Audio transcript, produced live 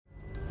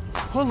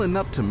Pulling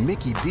up to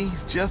Mickey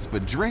D's just for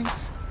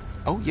drinks?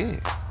 Oh yeah,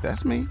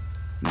 that's me.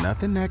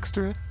 Nothing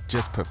extra,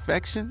 just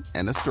perfection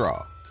and a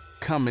straw.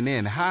 Coming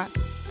in hot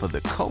for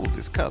the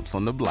coldest cups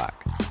on the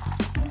block.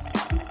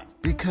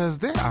 Because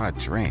there are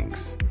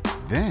drinks.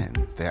 Then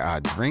there are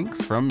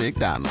drinks from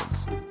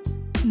McDonald's.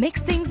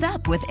 Mix things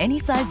up with any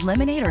size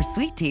lemonade or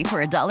sweet tea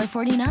for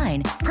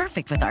 $1.49.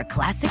 Perfect with our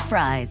classic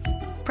fries.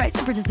 Price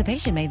and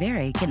participation may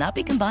vary. Cannot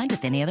be combined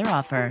with any other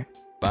offer.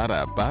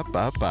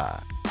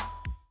 Ba-da-ba-ba-ba.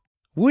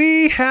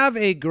 We have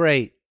a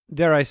great,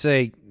 dare I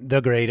say, the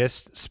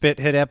greatest spit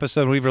hit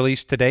episode we've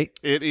released to date.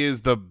 It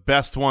is the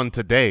best one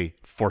today,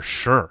 for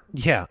sure.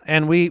 Yeah,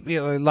 and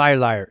liar,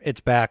 liar, it's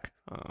back.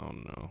 Oh,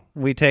 no.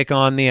 We take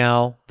on the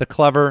owl, the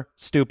clever,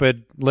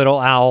 stupid little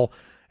owl.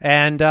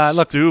 And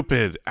look,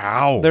 stupid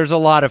owl. There's a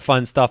lot of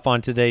fun stuff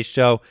on today's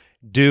show.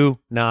 Do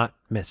not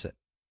miss it.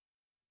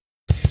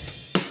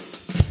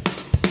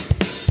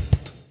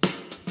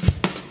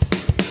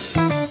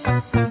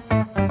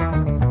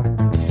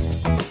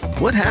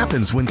 What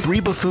happens when three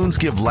buffoons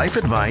give life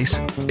advice,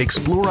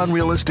 explore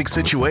unrealistic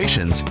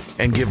situations,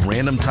 and give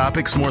random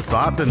topics more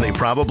thought than they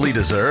probably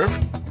deserve?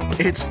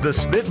 It's the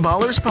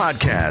Spitballers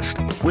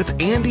Podcast with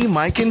Andy,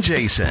 Mike, and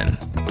Jason.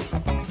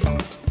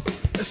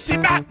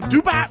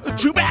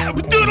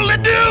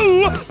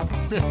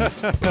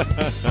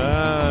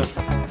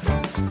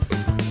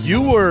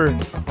 You were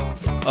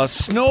a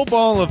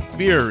snowball of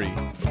fury,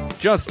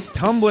 just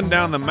tumbling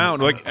down the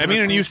mountain.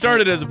 And you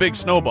started as a big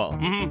snowball,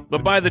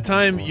 but by the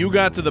time you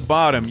got to the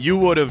bottom, you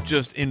would have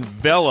just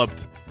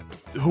enveloped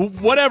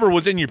whatever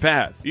was in your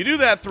path. You do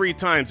that 3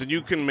 times, and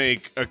you can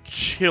make a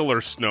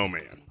killer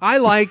snowman. I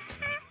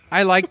liked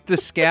the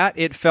scat.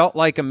 It felt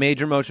like a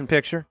major motion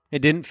picture. It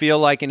didn't feel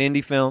like an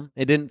indie film.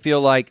 It didn't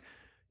feel like,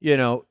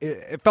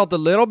 it felt a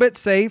little bit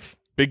safe.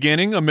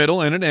 Beginning, a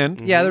middle, and an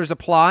end. Yeah, there's a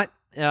plot.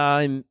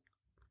 And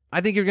I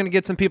think you're going to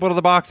get some people to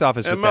the box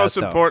office. And with most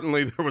that,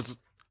 importantly,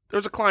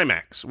 there's a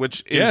climax,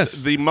 which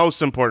is the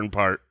most important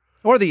part,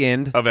 or the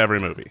end of every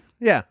movie.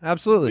 Yeah,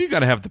 absolutely. You got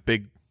to have the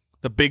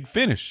big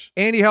finish.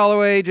 Andy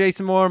Holloway,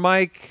 Jason Moore,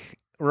 Mike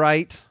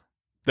Wright.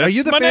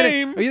 That's my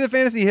name. Are you the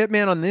fantasy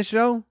hitman on this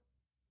show?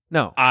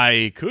 No,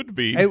 I could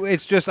be.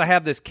 It's just I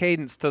have this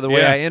cadence to the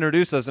way I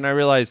introduce us, and I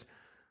realized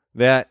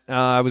that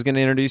I was going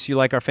to introduce you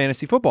like our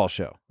fantasy football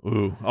show.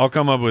 Ooh, I'll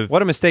come up with...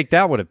 What a mistake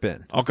that would have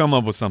been. I'll come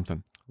up with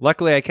something.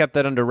 Luckily, I kept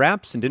that under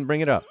wraps and didn't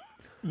bring it up.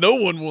 No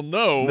one will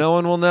know. No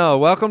one will know.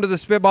 Welcome to the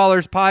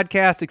Spitballers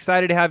Podcast.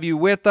 Excited to have you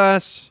with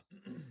us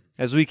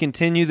as we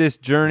continue this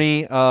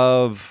journey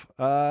of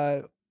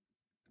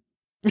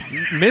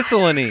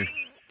miscellany.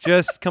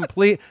 Just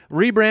complete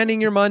rebranding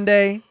your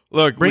Monday.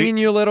 Look, bringing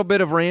you a little bit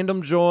of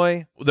random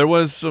joy. There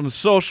was some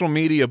social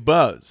media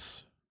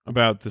buzz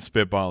about the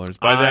Spitballers.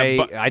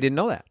 I didn't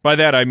know that. By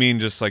that, I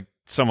mean just like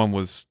someone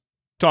was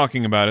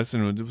talking about us,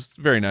 and it was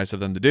very nice of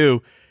them to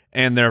do.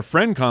 And their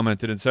friend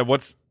commented and said,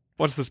 What's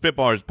the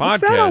Spitballers podcast?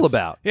 What's that all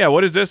about? Yeah,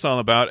 what is this all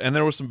about? And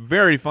there were some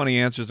very funny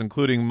answers,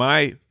 including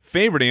my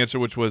favorite answer,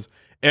 which was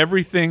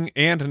everything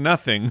and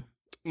nothing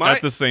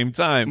at the same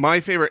time. My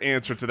favorite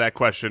answer to that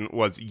question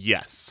was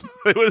yes.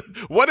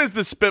 What is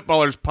the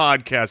Spitballers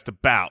podcast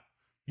about?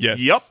 Yes.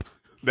 Yup.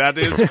 That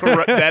is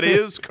correct. That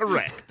is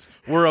correct.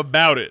 We're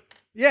about it.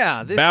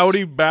 Yeah. Bout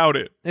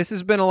it. This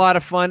has been a lot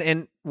of fun.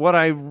 And what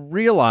I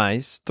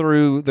realized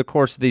through the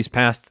course of these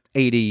past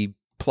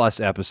 80-plus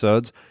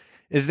episodes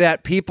is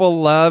that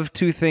people love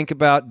to think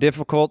about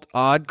difficult,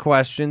 odd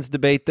questions,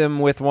 debate them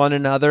with one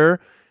another,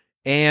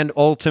 and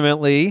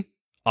ultimately,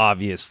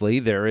 obviously,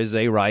 there is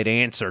a right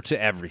answer to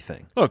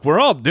everything. Look, we're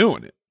all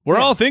doing it. We're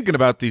all thinking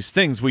about these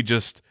things.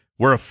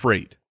 We're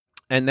afraid.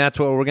 And that's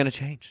what we're going to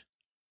change.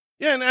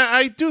 Yeah, and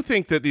I do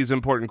think that these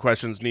important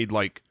questions need,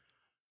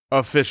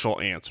 official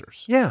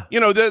answers. Yeah.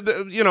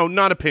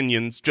 Not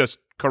opinions, just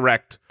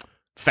correct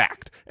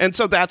fact. And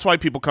so that's why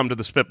people come to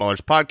the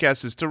Spitballers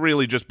podcast, is to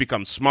really just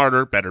become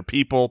smarter, better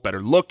people,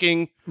 better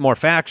looking. More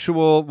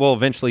factual. We'll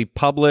eventually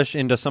publish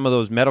into some of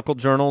those medical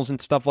journals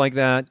and stuff like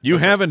that. You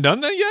haven't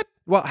done that yet?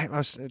 Well,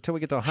 until we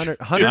get to 100.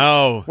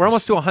 No. We're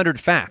almost to 100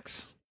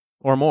 facts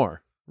or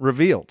more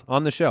revealed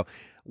on the show.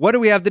 What do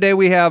we have today?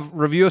 We have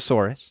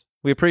Reviewosaurus.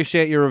 We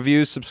appreciate your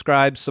reviews,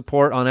 subscribe,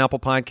 support on Apple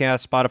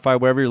Podcasts, Spotify,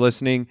 wherever you're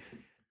listening.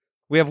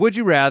 We have Would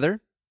You Rather.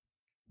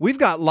 We've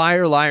got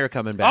Liar Liar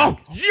coming back.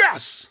 Oh,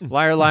 yes!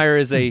 Liar Liar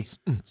is a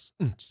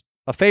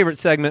favorite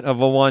segment of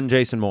one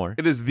Jason Moore.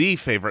 It is the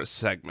favorite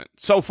segment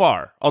so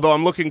far, although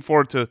I'm looking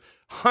forward to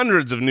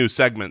hundreds of new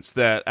segments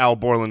that Al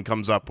Borland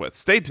comes up with.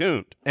 Stay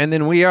tuned. And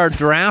then we are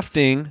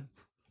drafting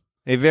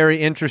a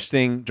very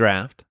interesting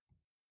draft.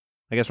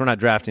 I guess we're not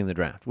drafting the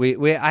draft. We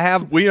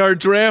are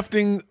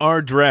drafting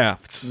our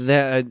drafts.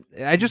 I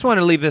just want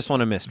to leave this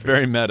one a mystery.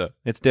 Very meta.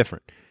 It's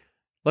different.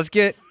 Let's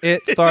get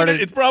it started.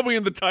 It's probably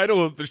in the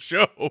title of the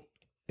show.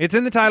 It's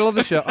in the title of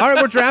the show. All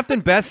right, we're drafting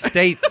best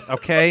states,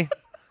 okay?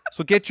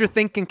 So get your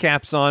thinking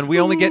caps on. We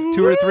only get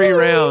 2 or 3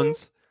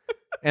 rounds,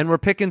 and we're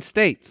picking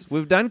states.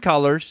 We've done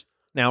colors.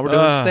 Now we're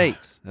doing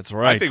states. That's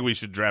right. I think we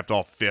should draft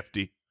all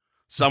 50.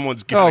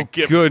 Someone's got to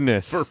give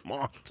goodness.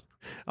 Vermont.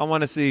 I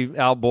want to see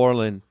Al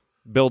Borland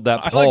build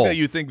that I poll. like that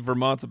you think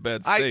Vermont's a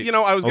bad state.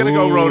 I was going to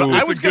go Rhode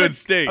Island. It's a good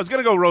state. I was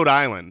going to go Rhode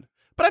Island.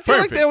 But I feel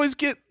Perfect.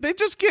 like they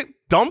just get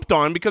dumped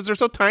on because they're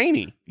so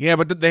tiny. Yeah,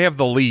 but they have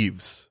the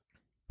leaves.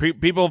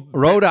 People.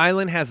 Rhode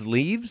Island has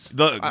leaves?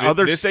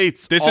 Other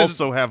states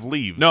also have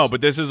leaves. No,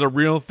 but this is a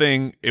real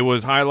thing. It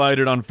was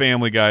highlighted on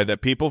Family Guy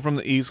that people from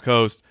the East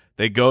Coast,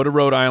 they go to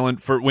Rhode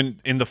Island for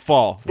in the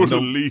fall For the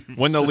leaves.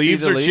 when the To see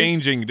leaves the are leaves?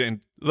 changing. And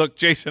look,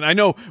 Jason, I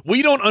know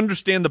we don't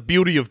understand the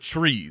beauty of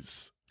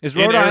trees. Is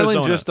in Rhode Island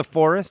Arizona. just a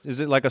forest? Is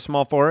it like a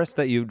small forest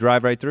that you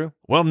drive right through?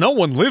 Well, no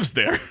one lives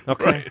there.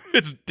 Okay. Right?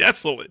 It's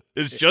desolate.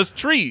 It's just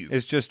trees.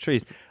 It's just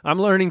trees.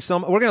 I'm learning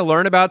some. We're going to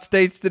learn about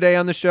states today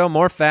on the show.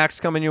 More facts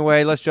coming your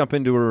way. Let's jump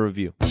into a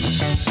review.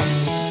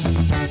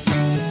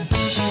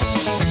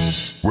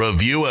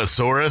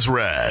 Reviewosaurus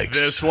Rex.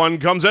 This one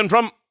comes in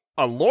from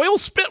a loyal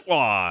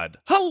spitwad.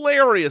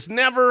 Hilarious.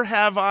 Never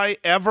have I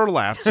ever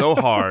laughed so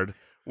hard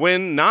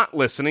when not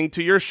listening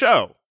to your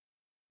show.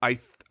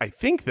 I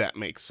think that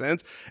makes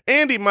sense.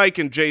 Andy, Mike,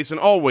 and Jason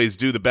always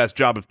do the best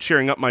job of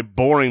cheering up my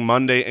boring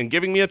Monday and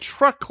giving me a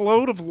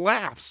truckload of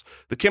laughs.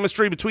 The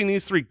chemistry between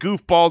these three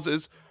goofballs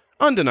is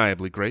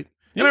undeniably great.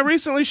 And I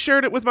recently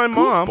shared it with my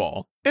mom.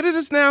 Goofball. And it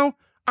is now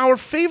our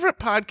favorite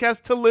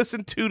podcast to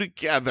listen to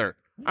together.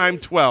 I'm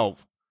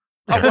 12.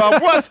 Oh,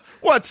 well,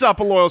 what's up,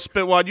 a loyal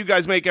spitwad? You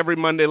guys make every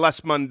Monday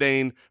less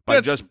mundane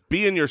by just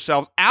being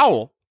yourselves.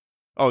 Owl.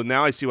 Oh,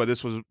 now I see why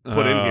this was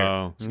put in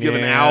here. Just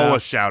giving Owl a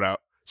shout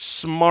out.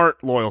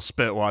 Smart, loyal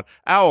spitwad.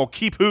 Owl,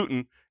 keep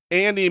hooting.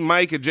 Andy,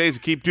 Mike, and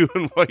Jason, keep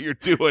doing what you're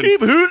doing. Keep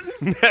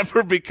hooting.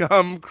 Never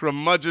become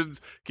curmudgeons.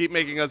 Keep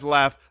making us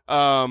laugh.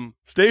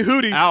 Stay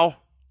hooty. Owl,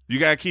 you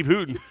gotta keep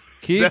hooting.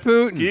 Keep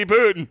hooting. Keep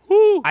hooting.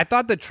 I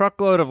thought the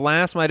truckload of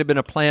laughs might have been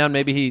a play on.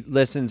 Maybe he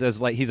listens as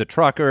like he's a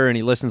trucker and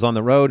he listens on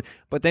the road.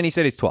 But then he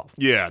said he's 12.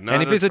 Yeah.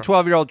 And if he's a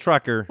 12-year-old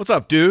trucker, What's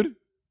up, dude?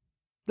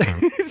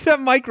 is that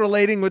Mike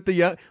relating with the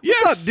young?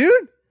 Yes. What's up,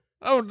 dude?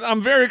 Oh,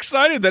 I'm very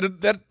excited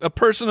that a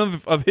person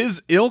of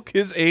his ilk,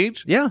 his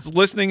age, Yeah. is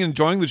listening and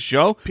enjoying the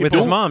show. With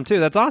his mom too.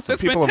 That's awesome.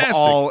 That's People fantastic.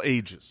 of all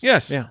ages.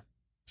 Yes. Yeah.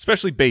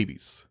 Especially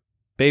babies.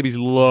 Babies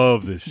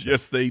love this shit.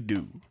 Yes, they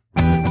do.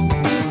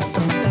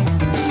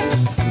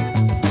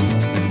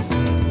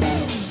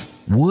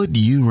 Would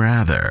you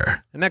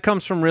rather? And that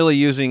comes from really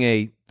using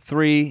a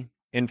 3-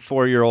 and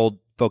 4-year-old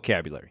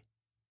vocabulary.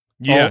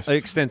 Yes.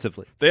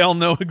 Extensively. They all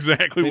know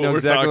exactly what know we're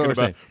exactly talking what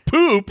we're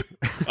about.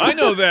 Poop. I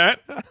know that.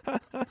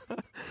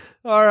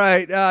 All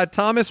right.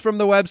 Thomas from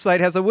the website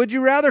has a would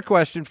you rather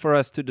question for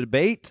us to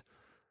debate.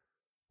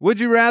 Would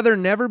you rather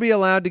never be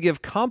allowed to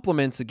give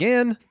compliments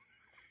again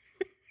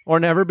or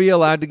never be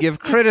allowed to give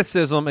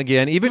criticism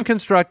again, even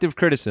constructive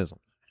criticism?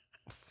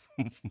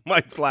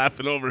 Mike's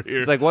laughing over here.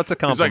 It's like, what's a He's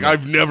compliment? like,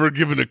 I've never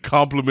given a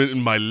compliment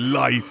in my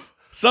life.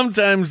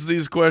 Sometimes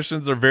these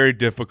questions are very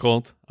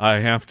difficult. I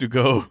have to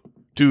go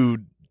to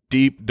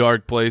deep,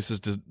 dark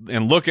places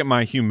and look at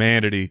my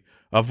humanity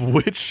of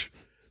which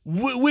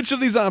of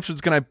these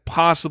options can I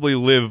possibly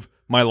live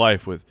my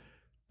life with.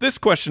 This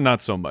question,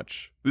 not so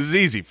much. This is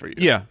easy for you.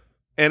 Yeah.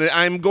 And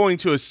I'm going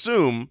to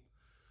assume,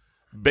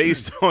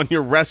 based on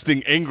your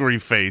resting angry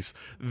face,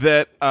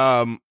 that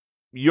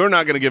you're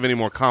not going to give any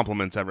more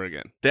compliments ever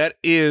again. That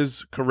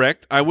is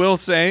correct. I will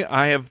say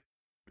I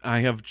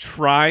have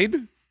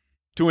tried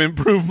to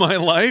improve my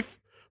life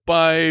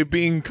by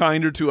being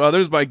kinder to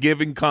others, by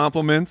giving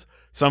compliments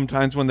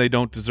sometimes when they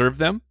don't deserve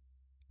them.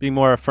 Be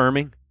more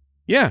affirming.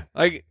 Yeah,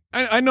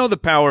 I know the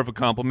power of a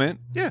compliment.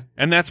 Yeah.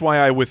 And that's why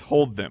I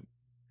withhold them,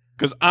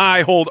 because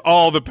I hold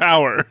all the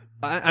power.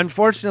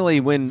 Unfortunately,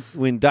 when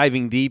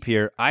diving deep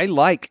here, I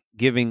like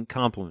giving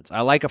compliments.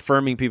 I like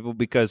affirming people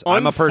because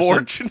I'm a person.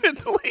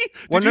 Unfortunately?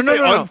 Well, Did no, you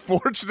say no.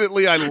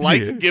 unfortunately I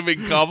like Yes.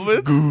 giving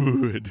compliments?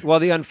 Good. Well,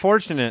 the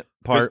unfortunate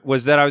part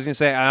was that I was going to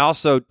say I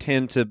also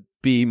tend to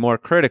be more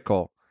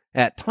critical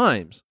at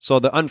times. So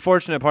the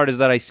unfortunate part is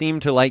that I seem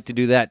to like to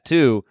do that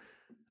too,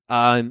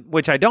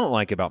 which I don't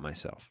like about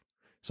myself.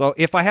 So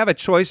if I have a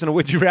choice in a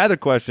would you rather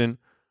question,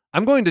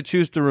 I'm going to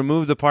choose to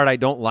remove the part I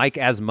don't like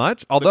as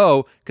much,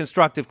 although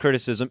constructive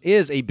criticism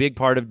is a big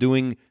part of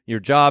doing your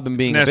job and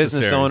being a business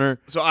necessary. owner.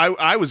 So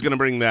I was going to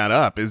bring that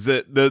up, is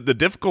that the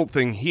difficult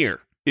thing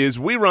here is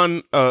we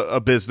run a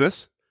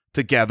business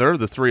together,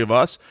 the three of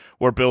us.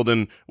 We're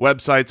building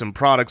websites and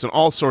products and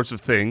all sorts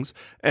of things.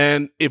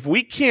 And if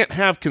we can't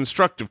have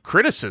constructive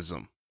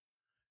criticism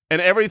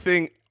and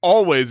everything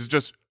always is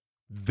just,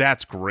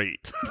 that's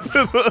great.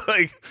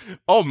 Like,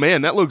 oh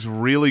man, that looks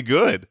really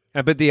good.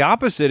 But the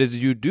opposite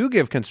is you do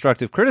give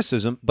constructive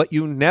criticism, but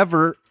you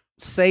never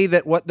say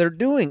that what they're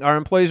doing, our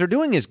employees are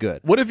doing, is good.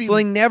 What if you- So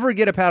they never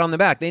get a pat on the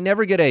back. They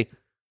never get a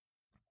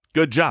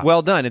Good job.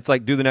 well done. It's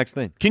like, do the next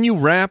thing. Can you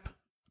wrap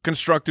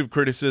constructive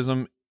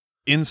criticism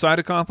inside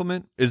a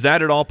compliment? Is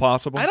that at all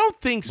possible? I don't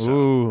think so.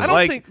 Ooh. I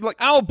don't think like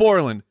Al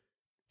Borland,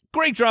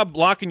 great job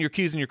locking your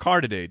keys in your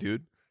car today,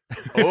 dude.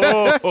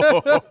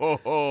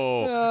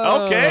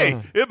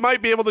 Okay, it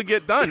might be able to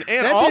get done.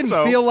 And That also,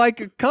 didn't feel like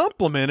a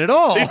compliment at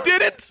all. it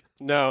didn't.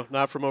 No,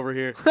 not from over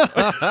here.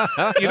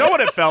 You know what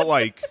it felt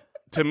like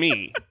to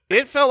me?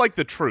 It felt like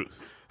the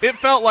truth. It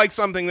felt like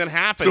something that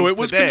happened So it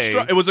was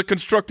today. it was a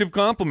constructive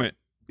compliment.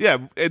 Yeah,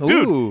 dude,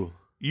 Ooh.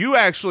 you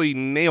actually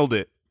nailed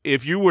it.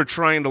 If you were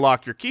trying to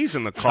lock your keys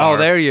in the car, Oh,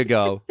 there you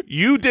go.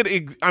 you did.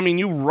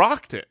 You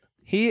rocked it.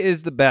 He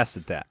is the best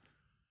at that.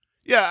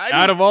 Yeah,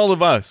 Out of all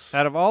of us,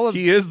 Out of all of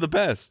he is the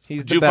best.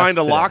 he's did the you best find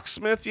a today.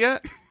 locksmith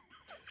yet?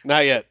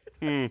 Not yet.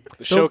 The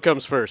show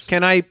comes first.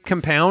 Can I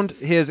compound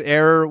his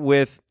error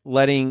with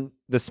letting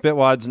the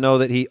Spitwads know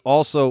that he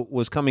also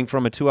was coming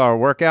from a 2-hour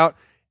workout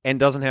and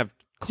doesn't have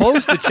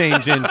clothes to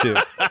change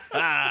into?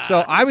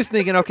 So I was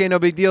thinking, okay, no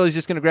big deal. He's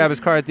just going to grab his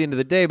car at the end of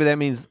the day, but that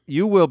means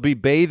you will be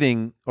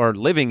bathing or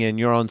living in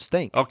your own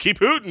stink. Oh, keep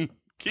hooting.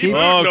 Keep hooting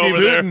keep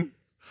over there. hooting.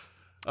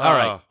 All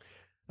right.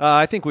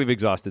 I think we've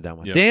exhausted that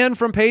one. Yep. Dan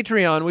from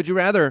Patreon, would you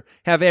rather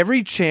have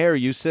every chair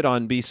you sit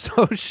on be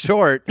so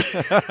short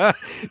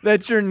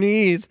that your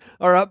knees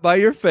are up by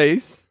your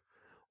face,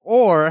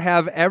 or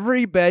have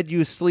every bed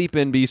you sleep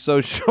in be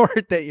so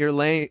short that your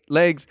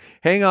legs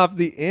hang off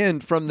the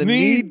end from the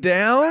knee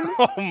down?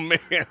 Oh man,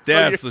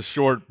 That's the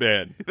short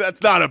bed.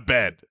 that's not a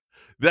bed.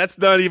 That's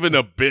not even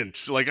a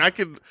bench. Like I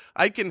can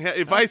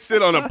if I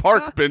sit on a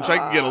park bench, I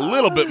can get a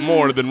little bit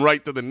more than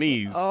right to the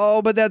knees.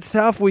 Oh, but that's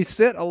tough. We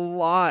sit a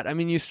lot. I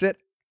mean, you sit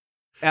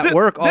at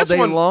work all This day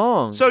one-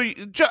 long. So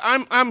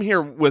I'm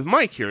here with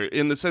Mike here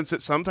in the sense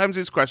that sometimes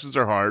these questions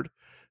are hard,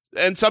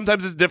 and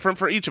sometimes it's different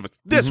for each of us.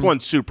 This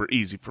one's super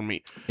easy for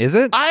me. Is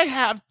it? I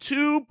have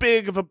too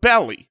big of a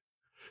belly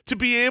to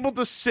be able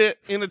to sit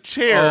in a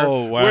chair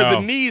Oh, wow. where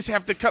the knees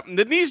have to come.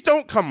 The knees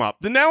don't come up.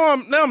 Now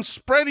I'm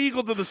spread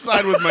eagle to the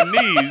side with my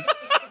knees,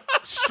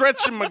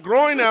 stretching my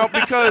groin out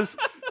because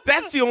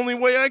that's the only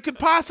way I could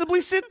possibly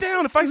sit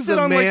down. If I This is sit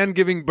a on man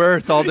giving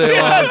birth all day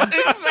yes,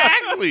 long.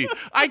 exactly.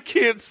 I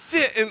can't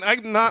sit and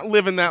I'm not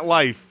living that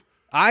life.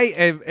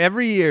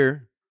 Every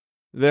year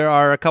there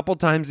are a couple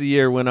times a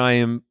year when I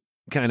am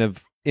kind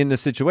of in the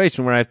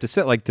situation where I have to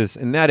sit like this,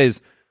 and that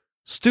is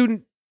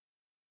student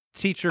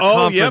teacher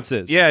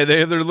conferences. Yeah, they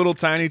have their little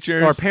tiny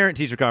chairs. Or parent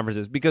teacher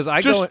conferences, because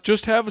I go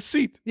just have a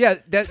seat. yeah,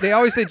 they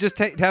always say just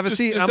have a Just-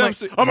 seat. just I'm have like, a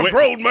seat. I'm a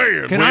grown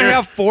man. can I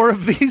have 4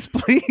 of these,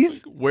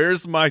 please?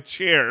 Where's my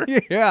chair?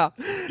 Yeah. Yeah,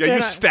 you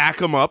And stack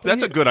them up.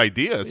 That's a good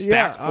idea.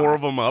 Stack Yeah, 4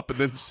 of them up and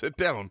then sit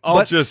down. I'll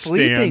but just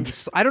sleeping,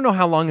 stand. I don't know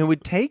how long it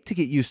would take to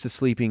get used to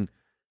sleeping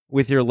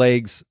with your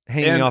legs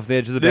hanging And off the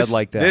edge of the bed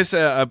like that. This,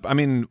 I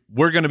mean,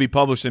 we're going to be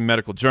published in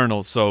medical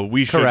journals, so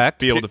we should Correct.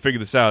 be able to figure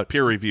this out.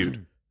 Peer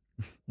reviewed.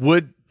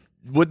 Would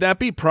that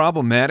be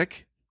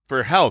problematic?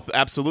 For health,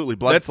 absolutely.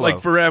 Blood flow.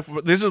 Like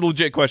this is a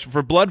legit question.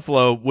 For blood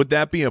flow, would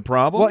that be a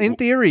problem? Well, in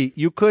theory,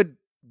 you could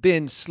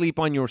then sleep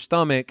on your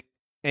stomach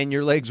and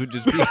your legs would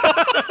just be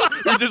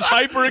You're just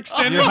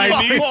hyperextending You're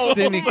your knees. Oh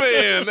extending-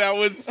 man, that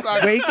would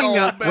suck. waking so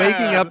up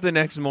bad. the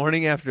next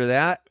morning after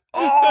that.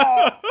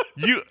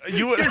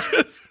 You would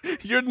Just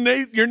your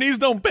knees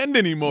don't bend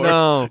anymore.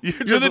 No.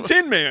 You're the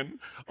Tin Man.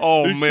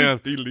 Oh man,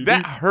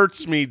 that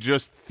hurts me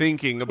just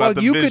thinking about Well,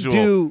 the you visual.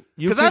 could do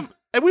Because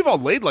we've all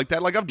laid like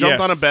that. Like I've jumped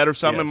Yes. on a bed or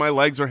something, and Yes. my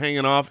legs are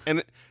hanging off,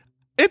 and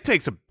it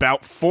takes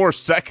about 4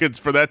 seconds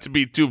for that to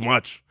be too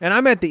much. And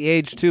I'm at the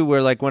age too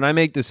where like when I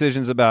make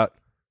decisions about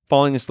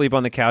falling asleep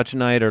on the couch at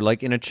night or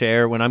like in a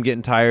chair when I'm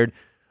getting tired,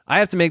 I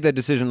have to make that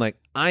decision. Like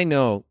I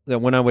know that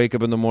when I wake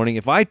up in the morning,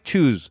 if I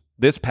choose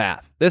this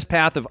path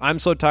of I'm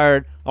so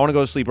tired, I want to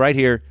go to sleep right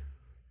here,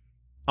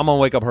 I'm going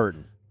to wake up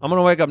hurting. I'm going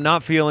to wake up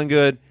not feeling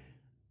good.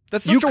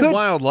 That's You such a could-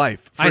 wild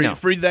life. I know.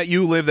 For that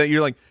you live, that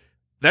you're like,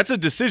 that's a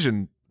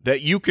decision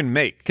that you can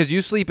make. Because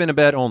you sleep in a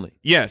bed only.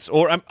 Yes,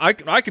 or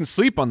I can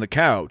sleep on the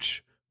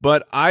couch,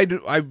 but I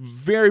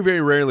very,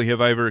 very rarely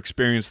have I ever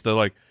experienced the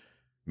like,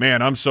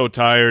 man, I'm so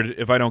tired.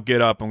 If I don't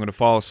get up, I'm going to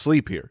fall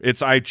asleep here.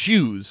 It's I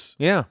choose.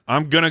 Yeah.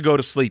 I'm going to go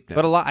to sleep now.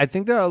 But I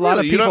think there are a lot Really?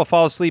 of You people don't-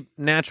 fall asleep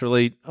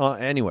naturally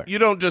anywhere. You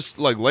don't just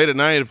like late at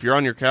night if you're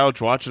on your couch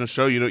watching a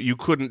show. You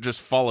couldn't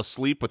just fall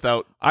asleep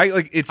without. I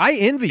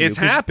envy you. It's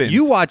 'cause happened.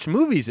 You watch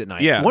movies at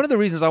night. Yeah. One of the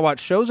reasons I watch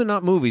shows and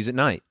not movies at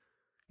night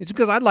is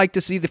because I'd like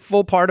to see the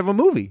full part of a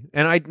movie.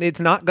 And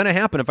it's not going to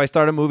happen if I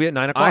start a movie at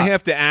 9 o'clock. I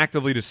have to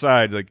actively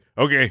decide, like,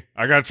 okay,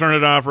 I got to turn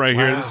it off right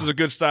here. This is a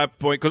good stop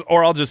point,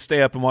 or I'll just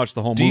stay up and watch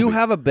the whole Do movie. you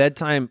have a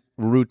bedtime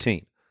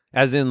routine?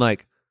 As in,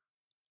 like,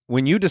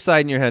 when you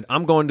decide in your head,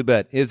 I'm going to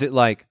bed, is it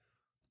like,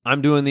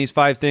 I'm doing these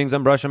 5 things,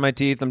 I'm brushing my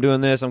teeth, I'm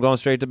doing this, I'm going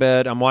straight to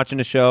bed, I'm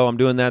watching a show, I'm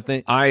doing that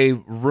thing? I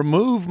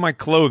remove my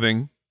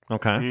clothing,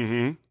 Okay.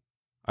 Mm-hmm.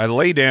 I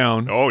lay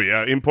down, Oh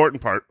yeah,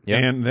 important part. Yeah.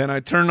 and then I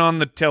turn on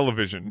the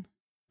television.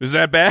 Is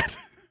that bad?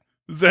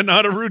 Is that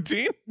not a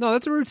routine? No,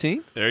 that's a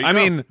routine. There you I go.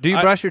 mean, Do you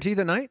I- brush your teeth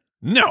at night?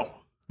 No,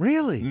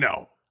 Really?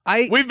 no.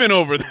 I We've been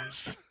over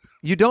this.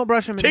 You don't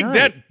brush them at Take night.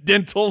 that,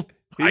 dental.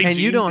 And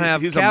Hygiene, you don't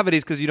have he's a-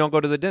 cavities because you don't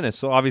go to the dentist,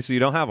 so obviously you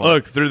don't have one.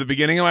 Look, through the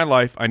beginning of my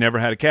life, I never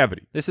had a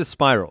cavity. This is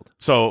spiraled.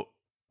 So,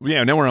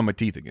 yeah, now we're on my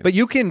teeth again. But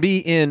you can be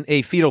in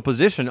a fetal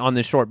position on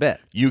this short bed.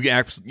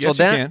 yes, so you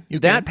that, can. You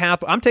that can.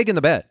 path, I'm taking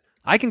the bed.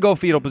 I can go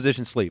fetal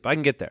position sleep. I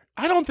can get there.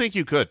 I don't think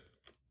you could.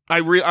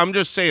 I'm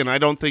just saying. I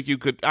don't think you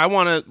could.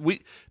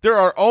 There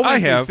are always I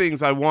these have.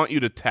 things I want you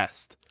to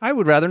test, I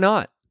would rather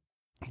not.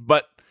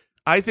 but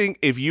I think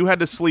if you had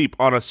to sleep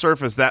on a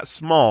surface that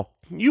small,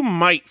 you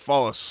might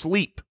fall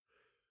asleep.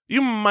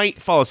 You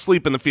might fall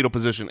asleep in the fetal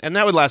position, and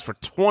that would last for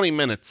 20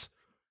 minutes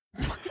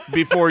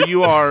before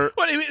you are.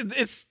 But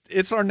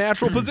it's our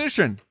natural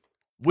position.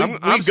 We I'm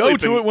go sleeping,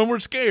 to it when we're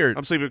scared.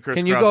 I'm sleeping crisscross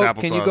Can you go?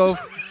 applesauce. Can you go?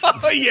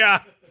 Oh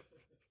yeah,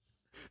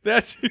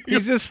 that's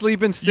He's just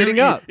sleeping sitting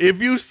up.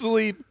 If you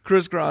sleep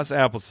crisscross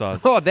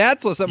applesauce, Oh,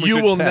 that's what something we you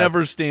should will test.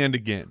 never stand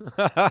again.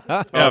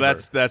 Oh,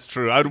 that's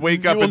true. I'd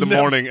wake up will in the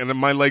never- morning and then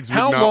my legs would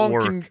not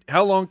work.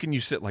 How long can you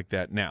sit like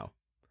that now?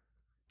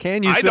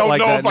 Can you? I sit don't like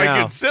know that if now? I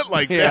can sit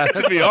like Yeah. that.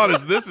 To be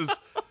honest, this is.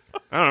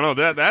 I don't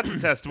know. That's a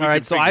test. We All right,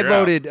 can so I figure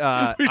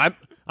out. voted.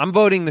 I'm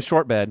voting the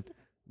short bed.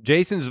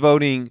 Jason's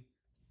voting.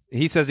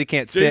 He says he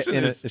can't sit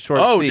in a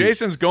short seat.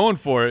 Jason's going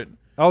for it.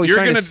 Oh, he's you're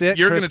trying to gonna sit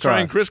you're gonna try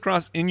and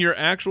crisscross. crisscross in your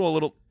actual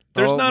little.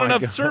 There's Oh, not my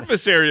enough God.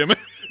 surface area. Man.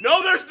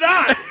 No, there's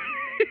not.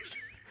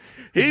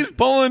 He's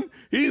pulling.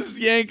 He's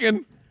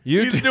yanking.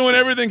 He's doing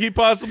everything he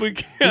possibly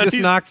can. He just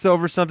He's- knocks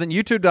over something.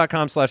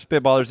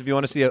 YouTube.com/spitballers if you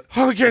want to see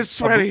Oh, it gets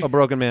sweaty. a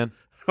broken man.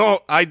 Oh,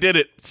 I did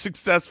it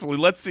successfully.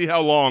 Let's see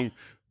how long.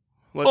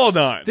 Hold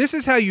on. This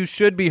is how you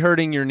should be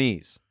hurting your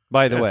knees,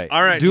 by the way.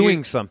 All right,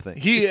 Doing something.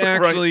 He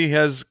actually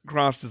has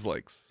crossed his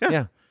legs.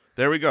 yeah.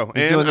 There we go.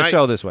 He's doing the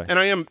show this way. And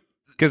I am.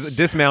 Because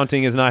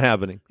dismounting is not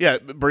happening. Yeah,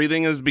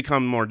 breathing has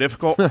become more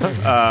difficult.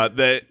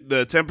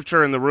 The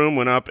temperature in the room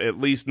went up at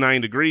least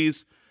 9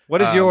 degrees.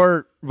 What is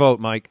your vote,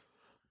 Mike?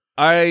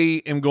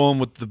 I am going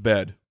with the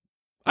bed.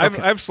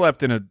 Okay. I've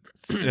slept in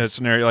a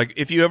scenario like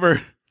if you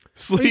ever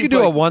sleep. Well, you could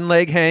do a like-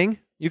 one-leg hang.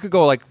 You could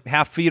go like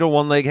half fetal,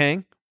 one-leg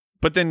hang.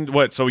 But then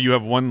what? So you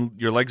have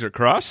your legs are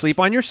crossed? Sleep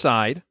on your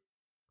side.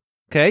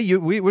 Okay,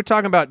 we're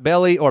talking about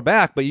belly or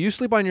back, but you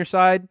sleep on your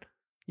side.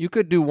 You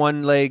could do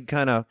one leg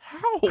kind of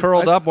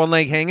curled up, one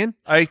leg hanging.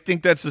 I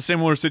think that's a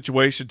similar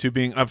situation to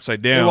being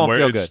upside down, won't where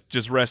feel it's good.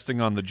 just resting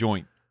on the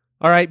joint.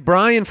 All right,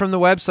 Brian from the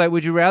website,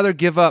 would you rather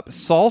give up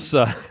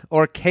salsa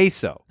or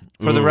queso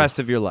for the Ooh. rest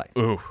of your life?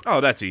 Ooh,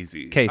 Oh, that's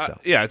easy. Queso.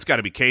 Yeah, it's got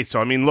to be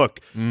queso. I mean, look,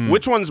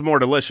 which one's more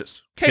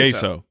delicious?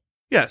 queso.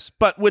 Yes,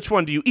 but which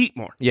one do you eat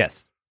more?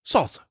 Yes.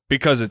 Salsa.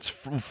 Because it's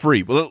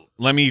free. Well,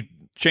 let me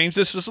change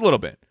this just a little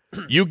bit.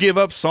 You give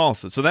up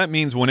salsa, so that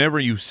means whenever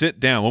you sit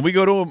down, when we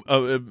go to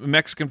a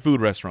Mexican food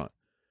restaurant,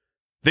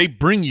 they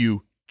bring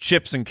you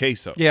chips and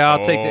queso. Yeah,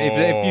 I'll take that.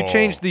 If you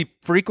change the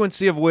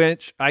frequency of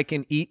which I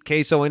can eat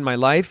queso in my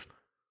life,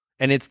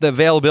 and it's the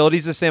availability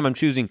is the same, I'm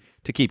choosing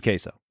to keep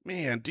queso.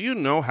 Man, do you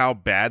know how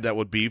bad that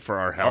would be for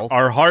our health?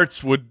 Our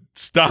hearts would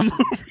stop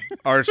moving.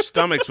 Our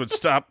stomachs would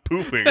stop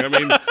pooping. I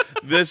mean,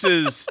 this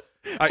is.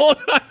 Hold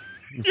on.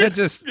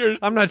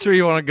 I'm not sure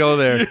you want to go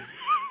there.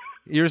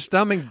 Your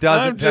stomach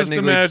doesn't I'm just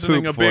technically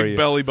imagining poop a for big you.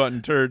 belly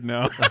button turd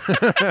now.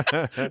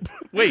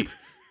 Wait,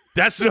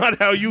 that's not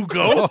how you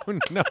go.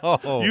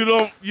 Oh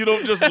no! You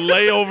don't just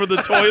lay over the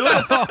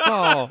toilet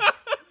Oh,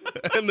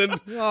 and then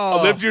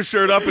Oh. lift your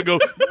shirt up and go.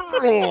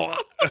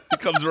 It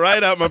comes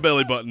right out my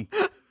belly button.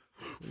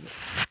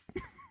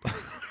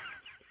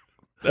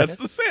 That's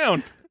the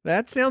sound.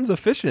 that sounds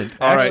efficient.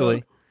 All right.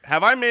 Actually,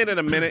 Have I made it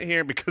a minute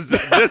here because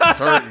this is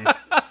hurting?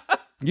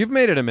 you've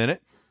made it a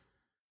minute.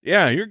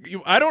 Yeah,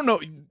 I don't know.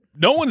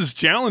 No one's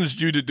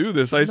challenged you to do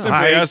this. I simply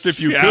I asked if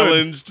you could.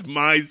 challenged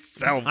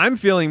myself. I'm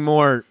feeling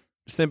more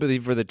sympathy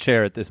for the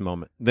chair at this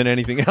moment than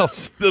anything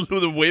else.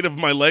 The weight of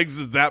my legs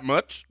is that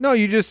much. No,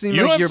 you just seem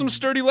You like have you're some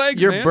sturdy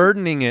legs, you're man.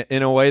 burdening it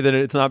in a way that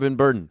it's not been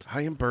burdened.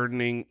 I am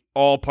burdening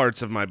all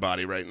parts of my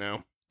body right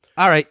now.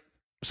 All right,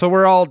 so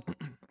we're all.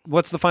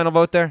 What's the final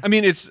vote there? I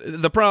mean,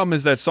 the problem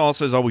is that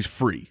salsa is always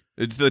free.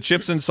 It's the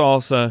chips and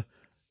salsa.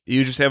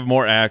 You just have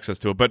more access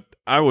to it. But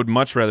I would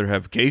much rather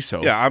have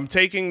queso. Yeah, I'm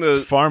taking It's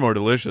the far more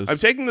delicious.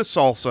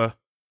 salsa,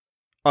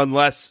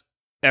 unless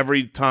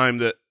every time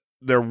that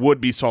there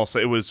would be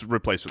salsa, it was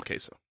replaced with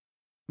queso.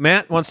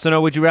 Matt wants to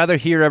know: would you rather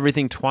hear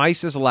everything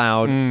twice as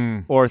loud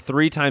Mm. or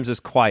 3 times as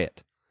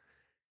quiet?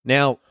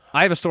 Now,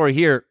 I have a story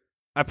here.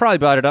 I probably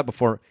brought it up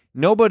before.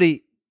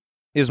 Nobody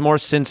is more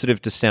sensitive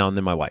to sound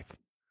than my wife.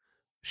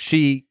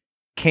 She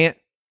can't.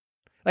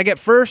 Like at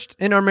first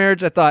in our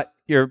marriage, I thought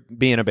you're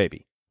being a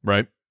baby.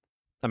 Right.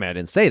 I mean, I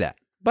didn't say that,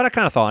 but I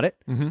kind of thought it.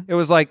 Mm-hmm. It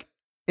was like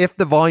if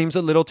the volume's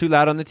a little too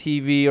loud on the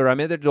TV, or I'm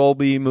at the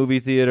Dolby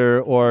movie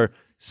theater, or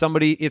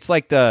somebody. It's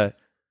like the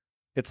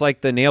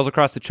nails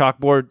across the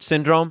chalkboard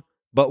syndrome,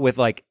 but with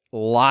like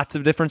lots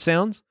of different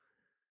sounds.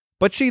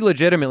 But she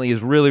legitimately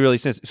is really, really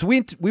sensitive. So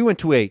we went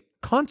to a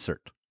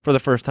concert for the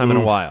first time in a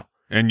Oof. while,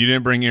 And you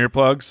didn't bring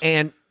earplugs?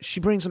 and she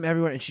brings them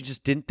everywhere, and she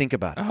just didn't think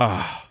about it.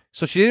 Ah,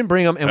 So she didn't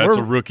bring them, and that's we're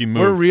a rookie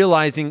move. We're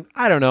realizing,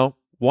 I don't know,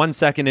 1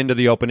 second into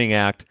the opening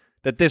act,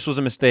 that this was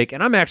a mistake,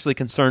 and I'm actually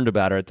concerned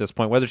about her at this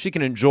point, whether she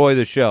can enjoy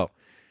the show.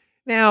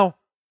 Now,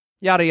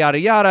 yada, yada,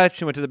 yada,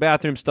 she went to the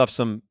bathroom, stuffed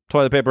some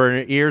toilet paper in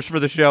her ears for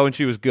the show, and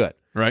she was good.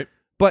 Right.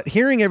 But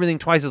hearing everything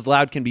twice as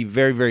loud can be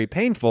very, very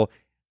painful.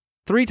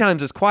 3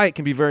 times as quiet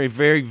can be very,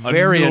 very,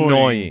 very Annoying.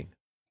 annoying.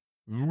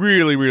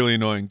 Really, really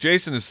annoying.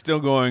 Jason is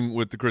still going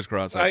with the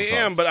crisscross applesauce. I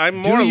am, but I'm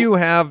more. Do you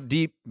have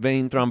deep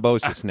vein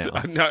thrombosis now?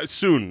 No,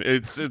 soon.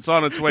 It's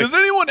on its way. Does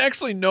anyone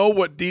actually know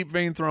what deep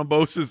vein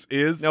thrombosis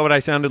is? Know what I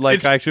sounded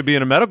like? I should be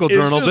in a medical It's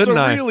journal, just didn't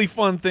a I? really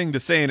fun thing to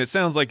say, and it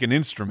sounds like an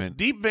instrument.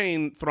 Deep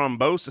vein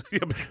thrombosis, yeah,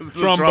 because of the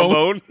Trombone-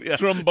 trombone. Yeah.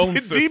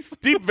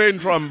 thrombosis. Deep vein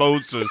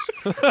thrombosis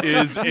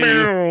is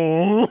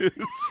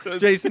a.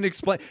 Jason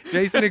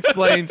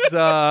explains.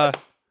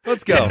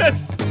 Let's go.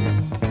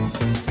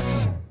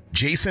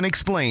 Jason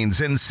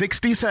explains in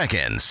 60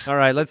 seconds. All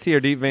right, let's hear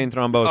deep vein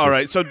thrombosis. All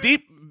right, so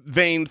deep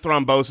vein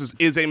thrombosis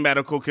is a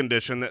medical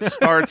condition that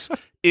starts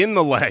in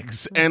the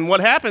legs, and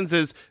what happens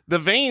is the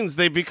veins,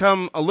 they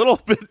become a little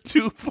bit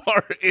too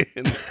far in.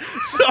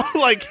 So,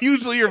 like,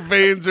 usually your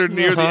veins are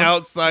near the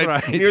outside,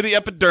 right. near the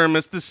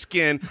epidermis, the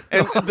skin,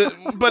 and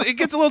but it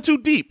gets a little too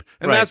deep,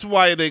 and Right. that's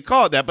why they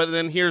call it that. But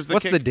then here's the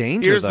What's kick. the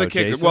danger, Here's though, the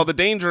kicker. Jason? Well, the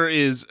danger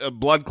is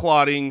blood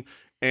clotting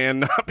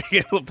and not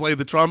being able to play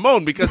the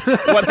trombone, because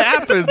what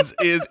happens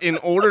is, in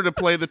order to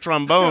play the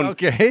trombone,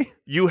 Okay.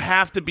 you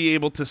have to be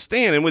able to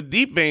stand. And with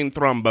deep vein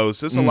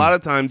thrombosis, a lot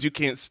of times you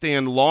can't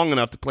stand long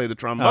enough to play the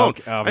trombone.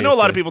 Okay, I know a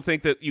lot obviously. of people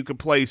think that you could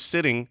play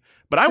sitting,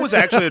 but I was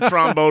actually a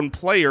trombone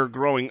player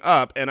growing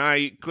up, and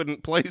I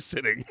couldn't play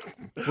sitting.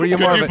 Were you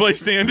Could more you of play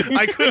standing?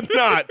 I could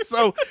not.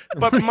 So,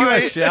 but you a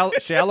my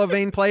shallow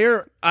vein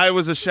player? I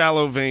was a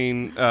shallow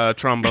vein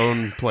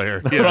trombone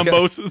player. Yeah.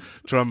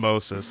 Thrombosis.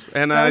 Thrombosis.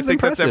 And That I was think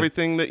that's impressive.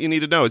 everything that you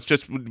need to know. It's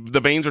just the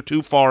veins are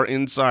too far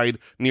inside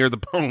near the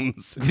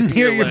bones.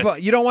 Near your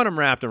leg. you don't want them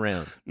wrapped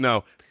around.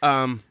 No.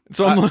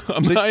 So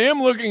I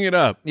am looking it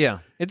up. Yeah,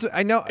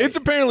 I know It's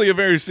apparently a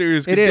very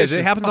serious it condition. is.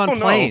 It happens Oh, on no.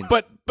 planes.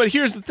 But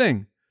here's the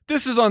thing.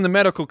 This is on the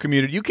medical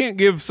community. You can't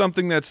give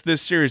something that's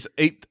this serious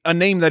a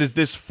name that is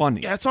this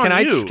funny. Yeah, it's on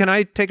can you.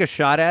 I take a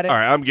shot at it? All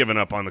right, I'm giving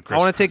up on the I Christmas.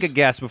 want to take a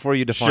guess before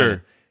you define Sure.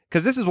 it.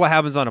 Because this is what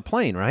happens on a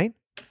plane, right?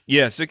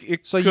 Yes, it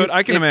So could.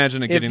 I can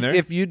imagine it getting there.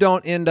 If you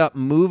don't end up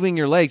moving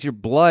your legs, your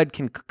blood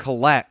can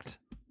collect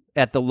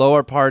at the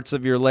lower parts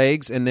of your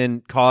legs and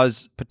then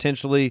cause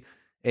potentially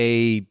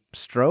a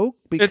stroke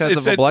because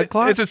of a blood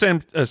clot. It's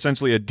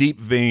essentially a deep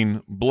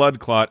vein blood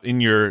clot in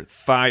your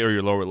thigh or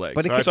your lower leg.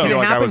 But it I can feel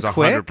like I happen was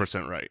quick?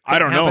 100% right. I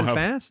don't know happen how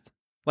fast.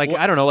 Like Well,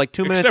 I don't know, like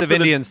 2 minutes except of for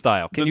the- Indian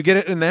style. Can you get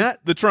it in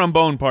that? the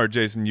trombone part,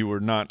 Jason, you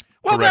were not.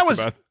 Well, correct that was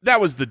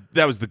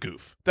about. the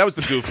goof. That was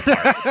the goof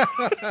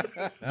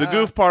part. The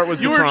goof part was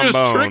You the were trombone.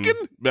 just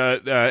tricking?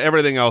 But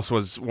everything else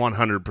was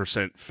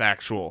 100%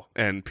 factual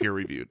and peer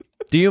reviewed.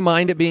 Do you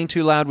mind it being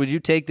too loud? Would you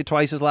take the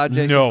twice as loud,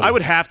 Jason? No. I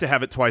would have to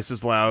have it twice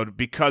as loud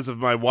because of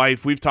my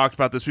wife. We've talked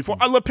about this before.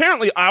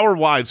 Apparently, our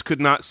wives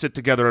could not sit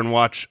together and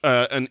watch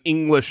an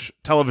English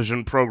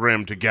television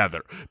program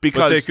together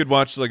because But they could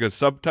watch like a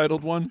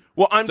subtitled one.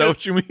 Well, I'm Is that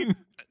just- what you mean?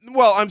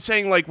 Well, I'm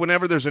saying like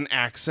whenever there's an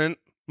accent,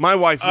 my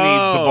wife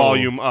needs the Oh.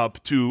 volume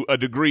up to a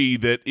degree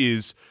that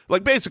is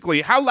like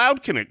basically how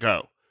loud can it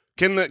go?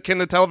 Can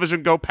the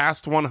television go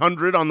past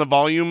 100 on the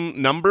volume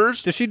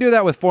numbers? Does she do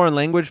that with foreign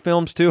language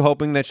films too,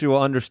 hoping that you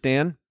will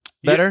understand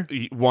better?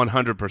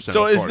 100%.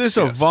 So of is course, this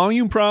a yes.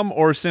 volume problem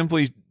or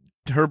simply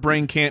her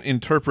brain can't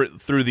interpret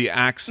through the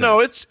accent? No,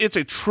 it's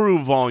a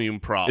true volume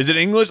problem. Is it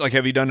English? Like,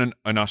 have you done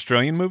an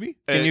Australian movie?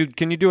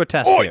 Can you do a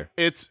test Oi, here?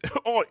 it's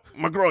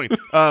my groin.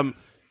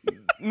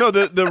 No,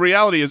 the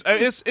reality is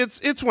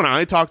it's when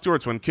I talk to her,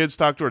 it's when kids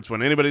talk to her, it's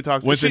when anybody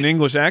talks to her. With an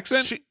English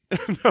accent?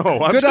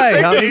 No, I'm Good just, eye,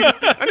 saying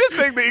honey. I'm just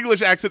saying the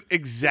English accent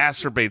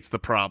exacerbates the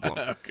problem.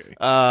 Okay.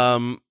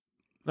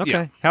 Okay.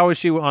 yeah. How is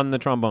she on the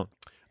trombone?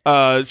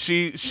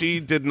 She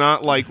did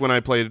not like when I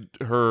played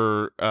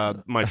her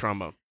my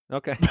trombone.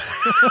 Okay.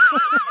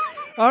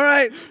 All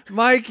right,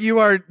 Mike,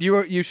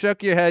 you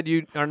shook your head.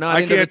 You are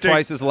not into the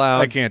twice as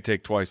loud. I can't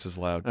take twice as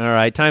loud. All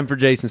right, time for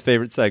Jason's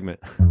favorite segment.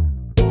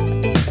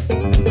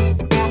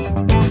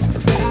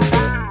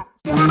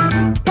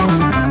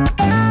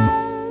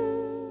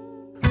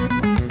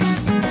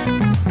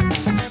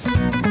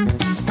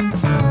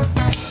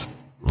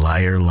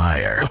 Liar,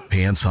 liar,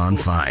 pants on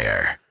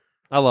fire.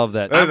 I love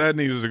that. That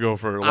needs to go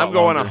for a lot I'm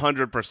going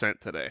longer. 100%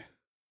 today.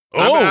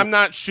 Oh! I'm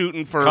not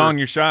shooting for Calling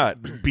your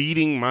shot.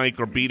 beating Mike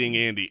or beating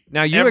Andy.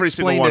 Now, you every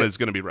single explained one it- is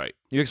going to be right.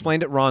 You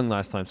explained it wrong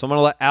last time, so I'm going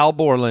to let Al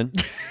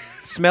Borland,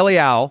 Smelly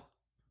Al,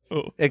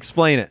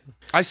 explain it.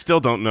 I still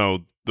don't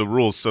know the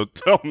rules, so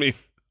tell me.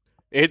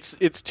 It's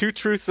two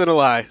truths and a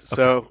lie.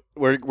 So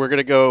we're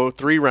gonna go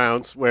 3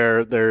 rounds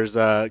where there's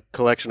a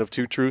collection of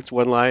 2 truths,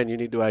 1 lie, and you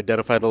need to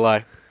identify the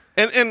lie.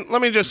 And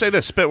let me just say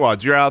this,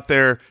 Spitwads, you're out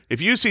there. If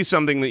you see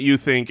something that you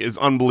think is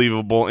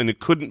unbelievable and it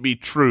couldn't be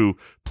true,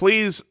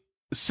 please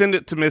send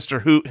it to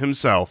Mr. Hoot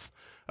himself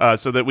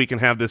so that we can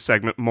have this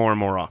segment more and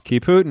more often.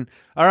 Keep hooting.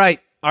 All right,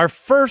 our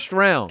first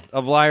round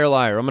of Liar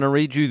Liar. I'm going to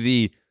read you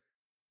the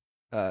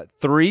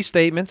 3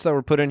 statements that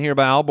were put in here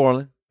by Al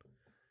Borland.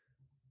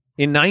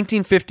 In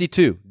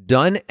 1952,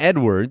 Dunn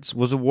Edwards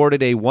was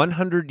awarded a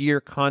 100-year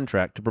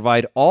contract to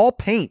provide all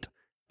paint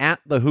at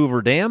the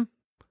Hoover Dam.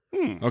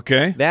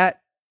 Okay.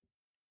 That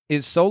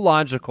is so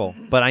logical,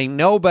 but I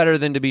know better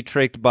than to be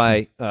tricked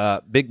by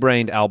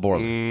big-brained Al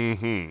Borland.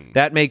 Mm-hmm.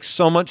 That makes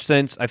so much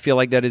sense. I feel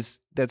like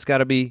that's got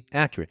to be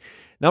accurate.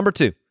 Number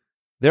 2,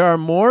 there are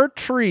more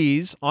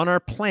trees on our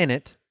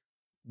planet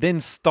than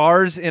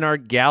stars in our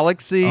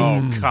galaxy.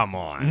 Oh, come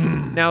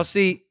on. Now,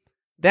 see,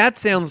 that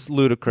sounds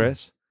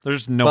ludicrous.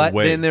 There's no but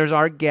way. Then there's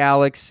our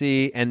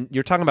galaxy, and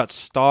you're talking about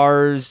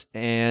stars,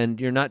 and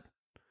you're not.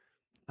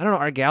 I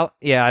don't know.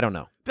 Yeah, I don't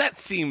know. That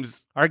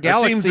seems... Our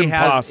galaxy seems has.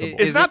 impossible.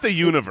 It's not the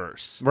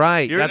universe.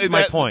 Right. That's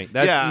my point.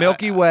 That's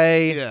Milky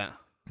Way. Yeah.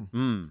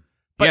 Mm.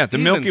 Yeah, the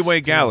even Milky Way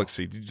still-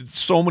 galaxy.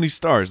 So many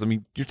stars. I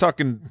mean, you're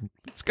talking.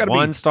 It's got to be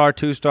 1 star,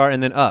 2 star,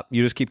 and then up.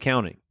 You just keep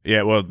counting.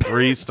 Yeah, well,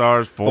 3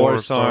 stars, 4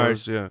 4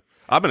 stars. stars. Yeah.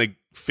 I'm going to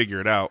figure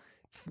it out.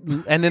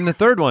 And then the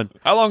third one,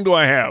 how long do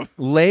I have?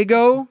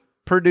 Lego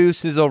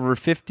produces over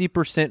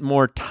 50%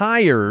 more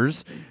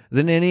tires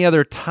than any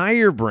other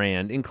tire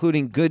brand,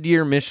 including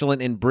Goodyear,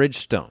 Michelin, and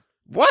Bridgestone.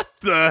 What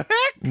the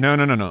heck?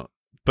 No.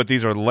 But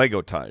these are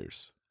Lego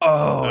tires.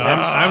 Oh,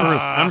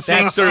 I'm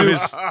seeing through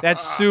his.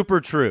 that's super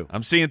true.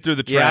 I'm seeing through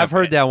the trap. Yeah, I've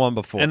heard that one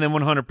before. And then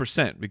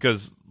 100%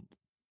 because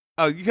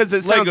Because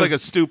it sounds Legos- like a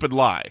stupid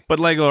lie. but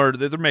Lego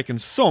they're making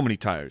so many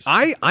tires.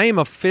 I am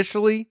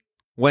officially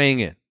weighing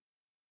in.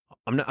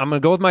 I'm going to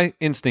go with my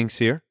instincts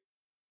here.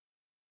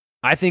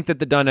 I think that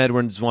the Dunn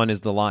Edwards one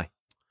is the lie.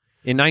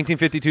 In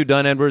 1952,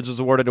 Dunn Edwards was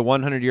awarded a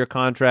 100-year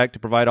contract to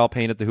provide all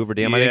paint at the Hoover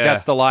Dam. I think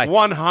that's the lie.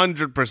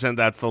 100%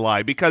 that's the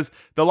lie. Because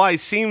the lie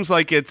seems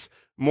like it's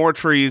more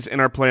trees in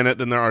our planet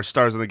than there are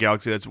stars in the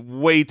galaxy. That's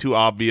way too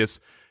obvious.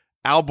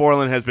 Al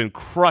Borland has been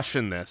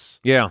crushing this.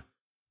 Yeah.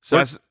 So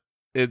that's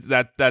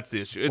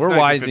the issue. It's We're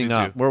wising 1952.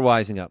 up. We're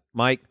wising up.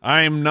 Mike?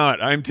 I'm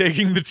not. I'm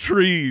taking the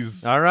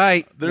trees. All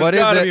right. There's What is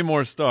got to it? be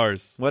more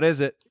stars. What is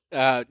it?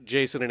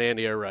 Jason and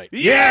Andy are right.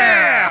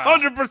 Yeah!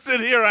 100%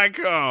 here I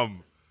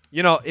come.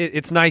 You know,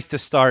 it's nice to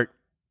start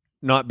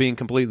not being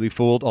completely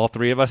fooled, all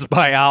three of us,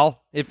 by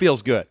Al. It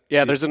feels good.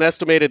 Yeah, there's an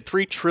estimated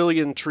 3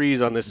 trillion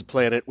trees on this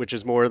planet, which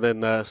is more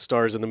than the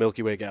stars in the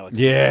Milky Way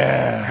galaxy.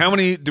 Yeah. How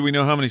many? Do we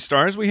know how many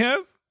stars we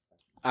have?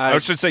 I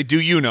should say, do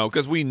you know?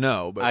 Because we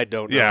know. But I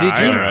don't know. Yeah, Did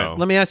I you? know.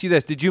 Let me ask you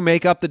this: did you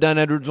make up the Dunn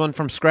Edwards one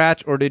from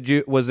scratch, or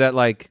was that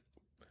like?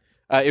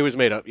 It was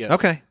made up, yes.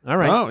 Okay, all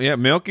right. Oh yeah,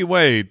 Milky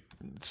Way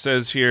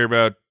says here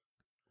about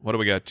what do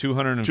we got?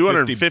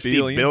 250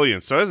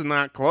 billion. So it's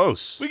not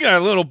close. We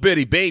got a little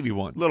bitty baby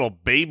one, Little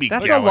baby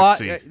That's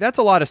galaxy. a lot. That's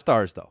a lot of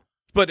stars, though.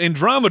 but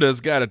Andromeda's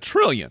got 1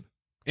 trillion,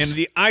 and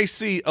the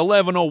IC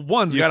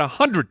 1101's got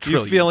 100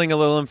 trillion. You feeling a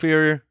little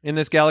inferior in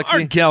this galaxy?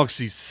 Our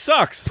galaxy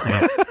sucks.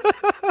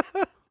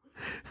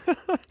 At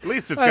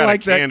least it's I got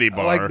like a candy that,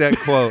 bar. I like that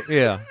quote.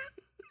 Yeah,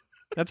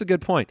 that's a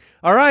good point.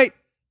 All right,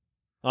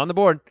 on the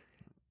board,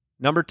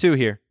 number 2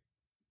 here.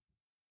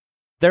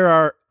 There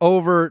are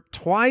over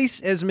twice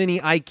as many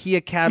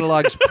IKEA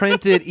catalogs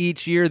printed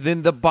each year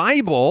than the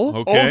Bible.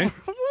 Okay.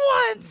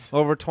 What?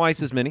 Over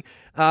twice as many.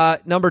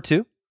 Number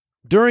 2,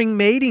 during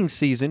mating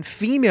season,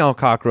 female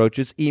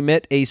cockroaches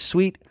emit a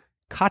sweet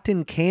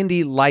cotton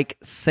candy-like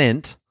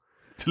scent.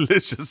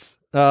 Delicious.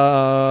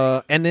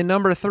 And then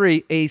number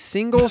 3, a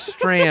single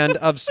strand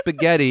of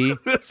spaghetti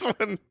This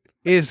one.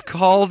 is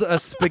called a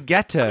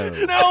spaghetto.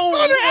 This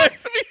one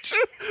has to be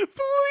true.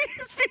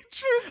 Please be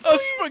true. A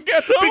please.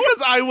 spaghetto?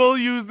 Because I will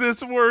use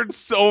this word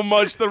so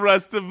much the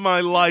rest of my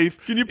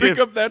life. Can you pick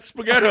up that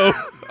spaghetto?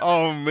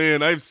 Oh,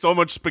 man. I have so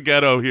much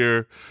spaghetto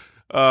here.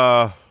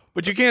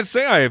 But you can't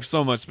say I have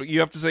so much. But you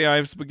have to say I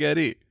have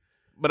spaghetti.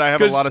 But I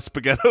have a 'Cause- lot of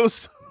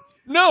spaghettos.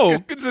 No,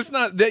 because it's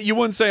not that you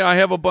wouldn't say I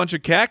have a bunch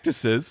of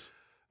cactuses.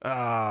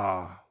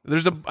 Ah.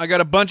 I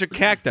got a bunch of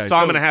cacti. So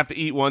I'm going to have to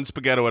eat one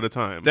spaghetto at a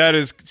time. That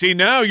is, see,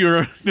 now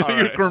you're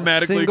right.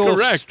 grammatically Single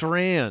correct.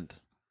 strand.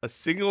 A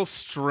single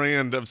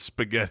strand of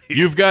spaghetti.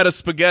 You've got a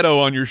spaghetto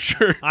on your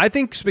shirt. I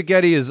think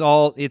spaghetti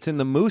it's in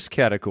the moose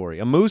category.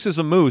 A moose is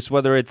a moose,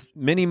 whether it's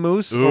mini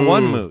moose or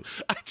one Ooh.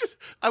 moose.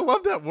 I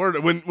love that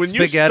word. When you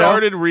Spaghetto?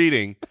 started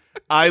reading,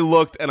 I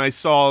looked and I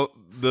saw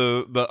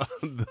the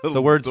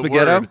word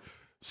spaghetto? word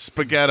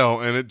spaghetto,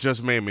 and it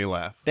just made me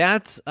laugh.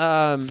 That's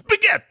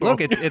Spaghetto.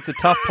 look, it's a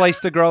tough place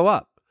to grow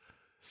up.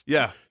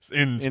 Yeah.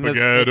 In In the-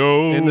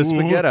 spaghetto. in the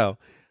spaghetto.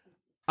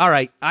 All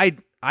right, I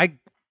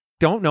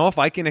don't know if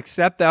I can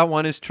accept that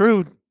one as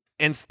true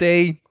and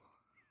stay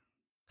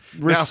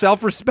Now-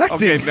 self-respecting.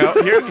 Okay, now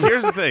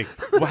here's the thing.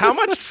 Well, how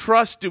much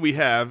trust do we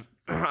have?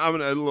 I'm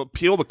going to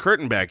peel the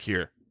curtain back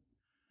here.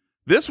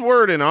 This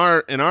word in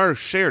our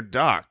shared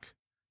doc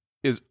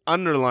is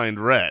underlined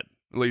red.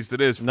 At least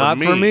it is for Not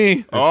me. for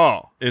me.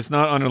 Oh. It's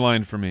not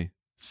underlined for me.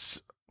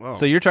 Well,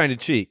 So you're trying to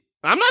cheat.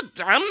 I'm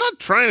not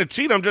trying to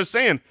cheat. I'm just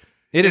saying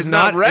It It's is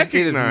not It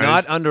is not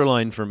recognized.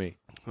 underlined for me.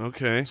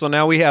 Okay. So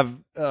now we have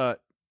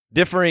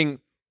differing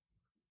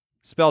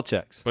spell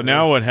checks. But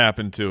now what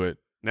happened to it?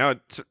 Now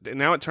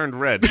it turned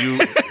red.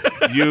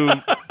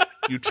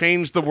 You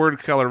changed the word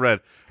color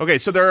red. Okay,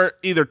 so there are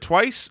either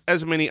twice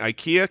as many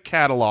IKEA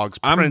catalogs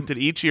printed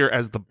each year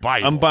as the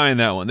Bible. I'm buying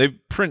that one. They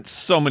print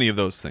so many of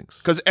those things.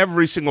 Because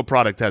every single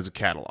product has a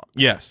catalog.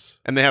 Yes.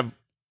 And they have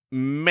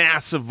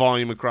massive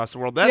volume across the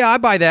world. Yeah, I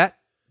buy that.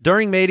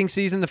 During mating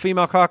season, the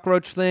female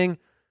cockroach thing,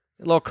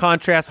 a little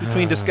contrast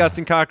between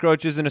disgusting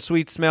cockroaches and a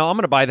sweet smell. I'm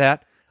going to buy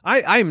that.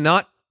 I'm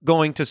not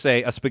going to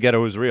say a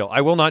spaghetto is real.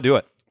 I will not do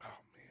it. Oh,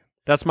 man.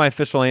 That's my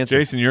official answer.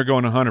 Jason, you're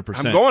going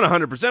 100%. I'm going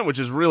 100%, which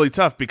is really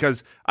tough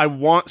because I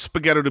want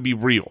spaghetto to be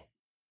real.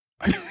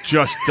 I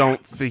just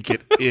don't think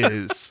it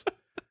is.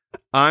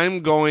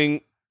 I'm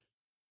going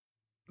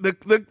the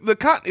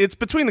cotton. It's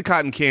between the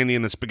cotton candy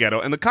and the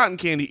spaghetto, and the cotton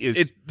candy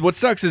is what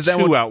sucks is that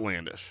too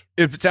outlandish.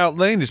 If it's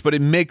outlandish, but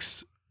it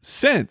makes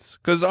sense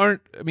because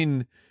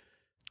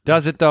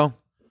does it though?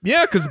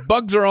 Yeah, because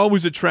bugs are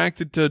always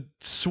attracted to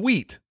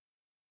sweet.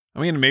 I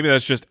mean, maybe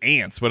that's just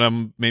ants, but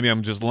I'm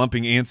just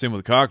lumping ants in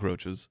with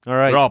cockroaches. All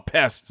right, they're all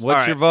pests.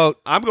 What's your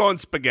vote? I'm going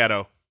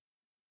spaghetto.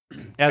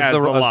 As the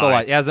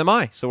lie. As am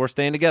I. So we're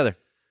staying together.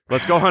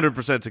 Let's go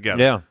 100%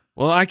 together. Yeah.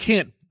 Well, I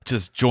can't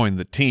just join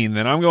the team.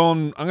 Then I'm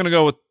going to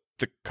go with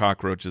the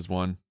cockroaches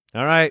one.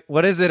 All right.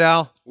 What is it,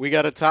 Al? We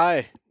got a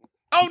tie.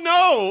 Oh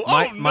no!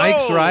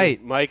 Mike's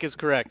right. Mike is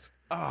correct.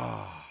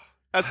 So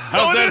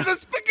it is a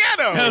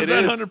spaghetto. How's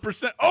that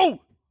 100%?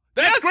 Oh,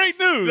 that's great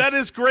news. That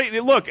is great.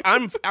 Look,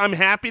 I'm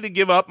happy to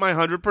give up my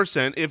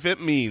 100% if it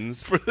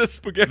means for the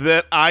spaghetti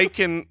that I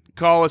can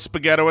call a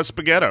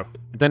spaghetto.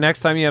 The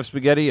next time you have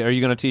spaghetti, are you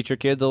going to teach your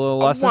kids a little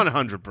lesson?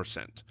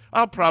 100%.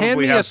 I'll probably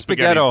Hand me have a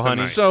spaghetto,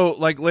 honey. So,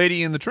 like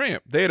Lady and the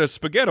Tramp, they had a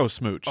spaghetto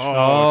smooch.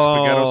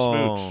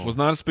 Spaghetto smooch. Was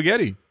not a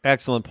spaghetti.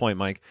 Excellent point,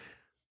 Mike.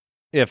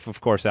 If,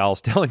 of course, Al's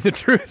telling the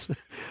truth.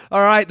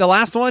 All right, the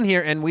last one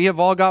here, and we have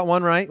all got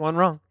one right, one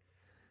wrong.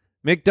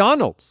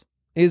 McDonald's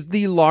is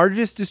the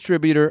largest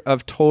distributor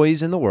of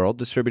toys in the world,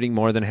 distributing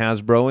more than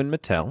Hasbro and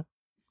Mattel.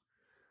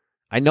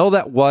 I know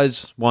that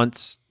was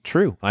once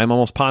true. I'm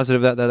almost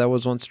positive that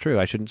was once true.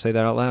 I shouldn't say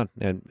that out loud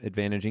and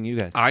advantaging you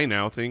guys. I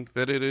now think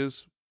that it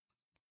is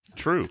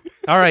true.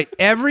 All right.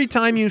 Every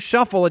time you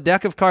shuffle a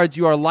deck of cards,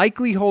 you are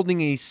likely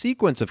holding a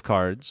sequence of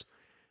cards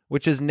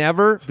which has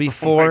never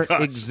before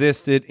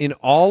existed in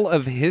all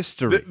of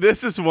history.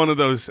 This is one of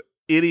those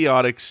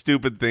idiotic,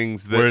 stupid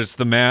things. Where's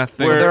the math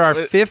thing? Where there are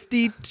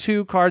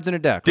 52 cards in a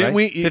deck, Didn't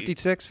right? we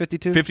 56,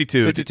 52?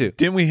 52. 52.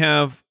 Didn't we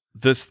have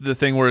the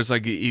thing where it's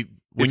like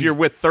when you're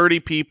with 30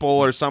 people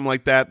or something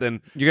like that,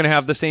 then you're going to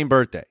have the same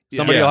birthday.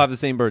 Somebody will have the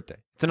same birthday.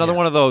 It's another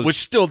one of those. Which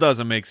still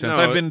doesn't make sense.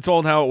 No, I've been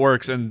told how it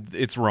works, and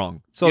it's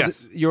wrong. So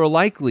yes. You are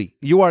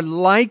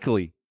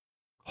likely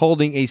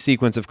holding a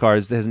sequence of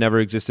cards that has never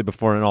existed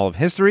before in all of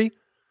history.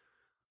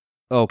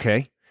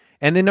 Okay.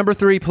 And then number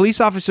 3, police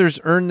officers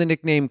earned the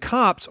nickname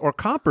cops or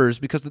coppers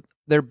because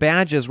their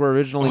badges were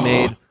originally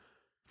made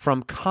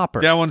from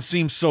copper. That one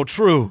seems so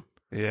true.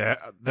 Yeah.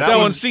 That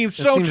one seems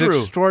so seems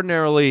true.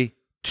 Extraordinarily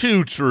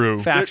too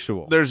true.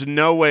 Factual. There's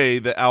no way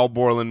that Al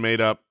Borland made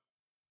up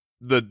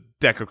the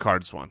deck of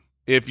cards one.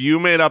 If you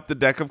made up the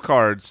deck of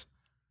cards,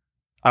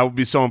 I would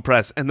be so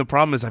impressed. And the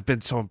problem is I've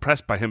been so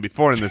impressed by him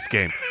before in this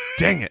game.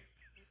 Dang it.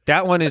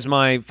 That one is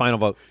my final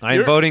vote. I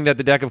am voting that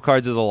the deck of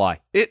cards is a lie.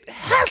 It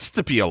has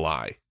to be a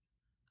lie.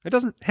 It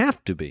doesn't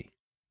have to be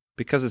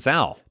because it's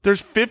Al.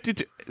 There's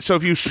 52. So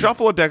if you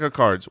shuffle a deck of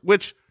cards,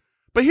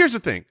 but here's the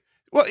thing.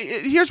 Well,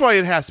 here's why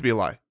it has to be a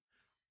lie.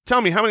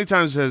 Tell me, how many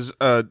times has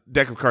a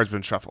deck of cards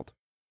been shuffled?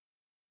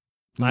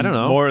 I don't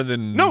know. More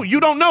than... No, you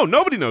don't know.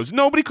 Nobody knows.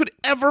 Nobody could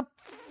ever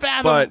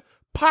fathom,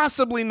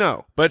 possibly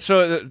know. But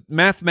so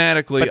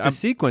mathematically... But the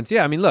sequence,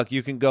 yeah. I mean, look,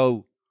 you can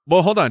go...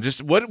 Well, hold on.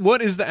 Just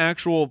what is the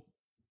actual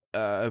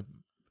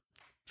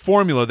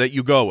formula that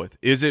you go with?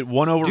 Is it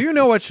 1 over... Do you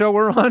know what show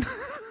we're on?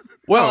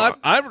 Well,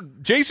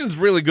 Jason's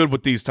really good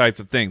with these types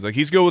of things. Like,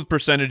 he's good with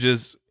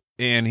percentages,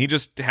 and he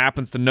just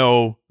happens to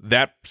know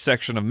that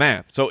section of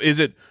math. So is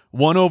it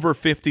 1 over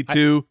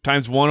 52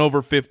 times 1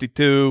 over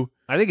 52?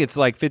 I think it's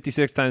like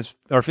 56 times,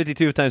 or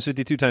 52 times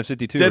 52 times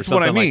 52 That's or something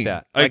what I mean.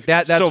 like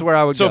that. That's where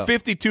I would go. So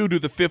 52 to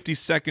the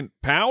 52nd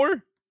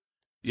power?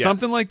 Yes.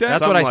 Something like that? That's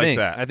Something what I like think.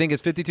 that. I think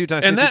it's 52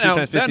 times And 52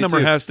 times 52. that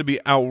number has to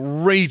be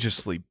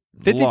outrageously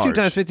 52 large.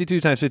 times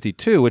 52 times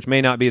 52, which may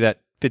not be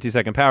that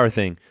 52nd power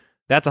thing.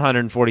 That's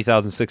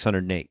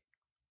 140,608.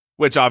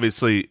 Which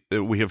obviously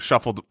we have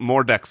shuffled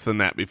more decks than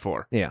that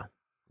before. Yeah.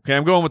 Okay,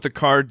 I'm going with the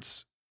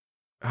cards.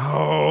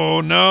 Oh,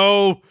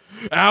 no.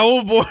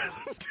 Owl boy.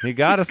 He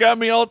got It's us. got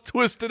me all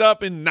twisted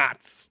up in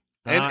knots.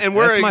 And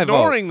we're that's my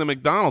ignoring the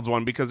McDonald's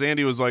one because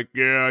Andy was like,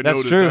 yeah, I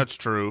know that's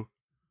true.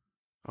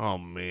 Oh,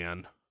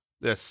 man.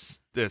 This.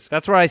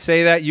 That's where I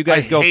say that. You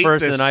guys I go hate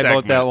first, this and I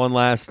vote that segment. one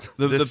last.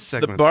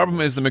 The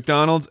problem is the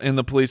McDonald's and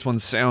the police one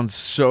sounds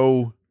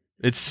so...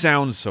 It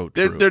sounds so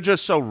true. They're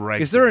just so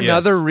right. Is there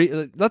another?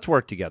 Yes. Let's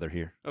work together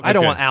here. Okay. I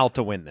don't want Al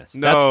to win this.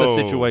 No. That's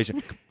the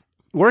situation.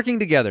 Working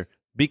together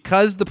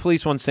because the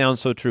police one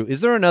sounds so true.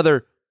 Is there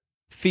another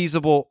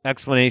feasible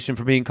explanation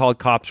for being called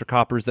cops or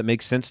coppers that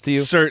makes sense to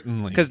you?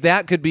 Certainly. Because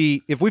that could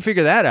be. If we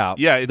figure that out,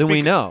 then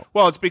we know.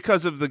 Well, it's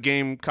because of the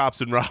game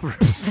Cops and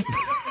Robbers.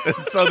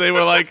 And so they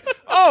were like,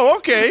 oh,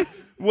 okay.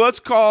 Well,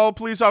 let's call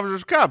police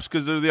officers cops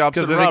because they're the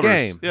opposite of Because of the robbers.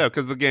 game. Yeah,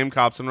 because the game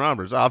Cops and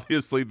Robbers.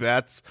 Obviously,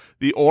 that's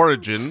the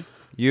origin.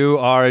 You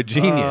are a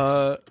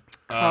genius.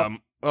 Oh,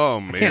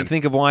 man. I can't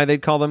think of why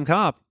they'd call them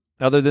cop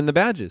other than the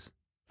badges.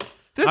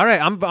 This, All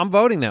right, I'm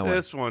voting that way.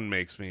 This one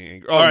makes me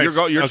angry. Oh, All right,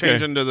 you're okay.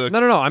 changing to the.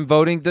 No. I'm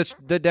voting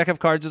the deck of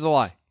cards is a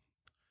lie.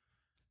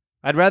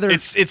 I'd rather.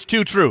 It's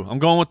too true. I'm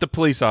going with the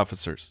police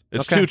officers.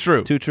 It's Okay. too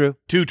true. Too true.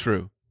 Too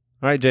true.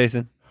 All right,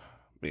 Jason.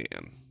 Man,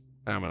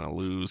 I'm gonna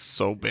lose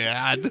so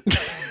bad.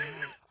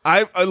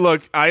 I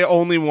look. I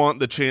only want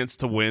the chance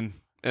to win,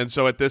 and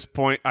so at this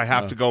point, I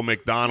have to go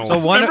McDonald's. So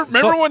one-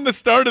 Remember when the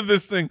start of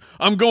this thing?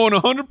 I'm going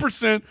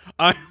 100%.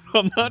 I'm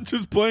not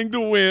just playing to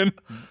win.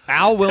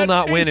 Al will That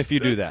not win changed- if you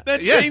do that.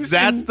 That yes, changed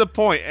that's in- the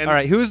point. And All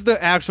right, who's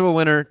the actual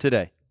winner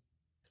today?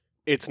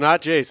 It's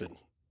not Jason.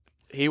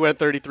 He went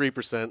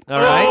 33%. All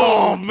right.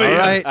 Oh man! All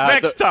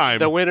right. Next time,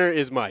 The winner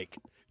is Mike.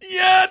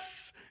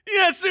 Yes,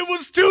 it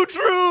was too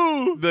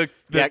true.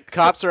 Yeah,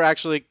 cops are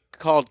actually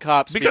called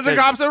cops because of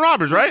cops and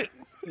robbers, right?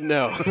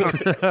 No,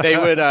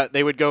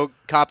 they would go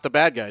cop the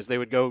bad guys. They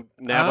would go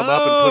nab them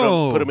up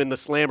and put them in the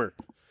slammer.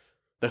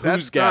 The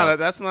who's gal.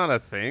 That's not a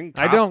thing.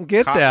 I don't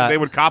get that. They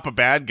would cop a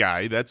bad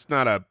guy. That's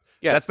not a.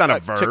 That's not a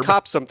verb. To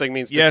cop something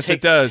means to Yes, take,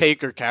 it does.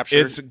 take or capture.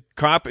 It's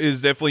cop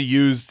is definitely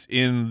used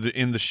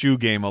in the shoe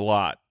game a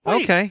lot.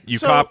 Wait, Okay. You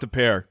so- copped a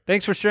pair.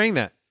 Thanks for sharing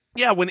that.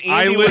 Yeah, when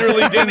I Andy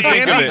literally was, didn't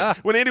think of Andy,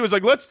 it. when Andy was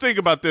like, "Let's think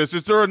about this.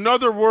 Is there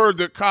another word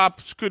that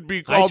cops could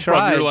be called from?"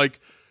 tried. You're like,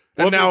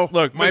 and Well, now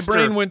look, my Mr.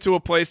 brain went to a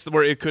place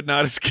where it could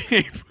not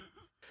escape.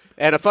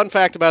 And a fun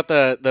fact about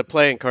the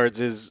playing cards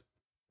is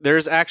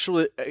there's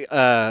actually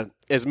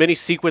as many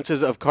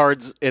sequences of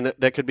cards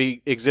that could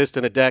exist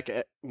in a deck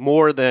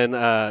more than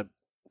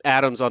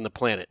atoms on the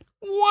planet.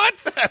 What?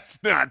 That's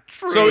not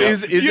true. So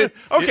is it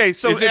okay?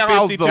 So is it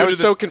Al's 52 the That to was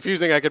the- so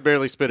confusing I could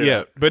barely spit it Yeah,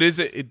 out. but is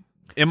it?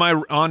 Am I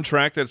on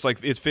track? That's like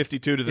it's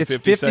 52 to the It's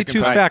 52nd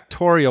 52 power?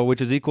 factorial,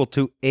 which is equal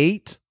to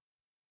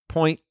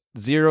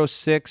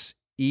 8.06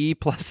 E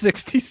plus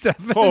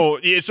 67. Oh,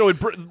 yeah, so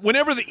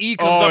whenever the E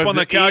comes Oh, up on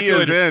if the the E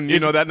is calculator, in, you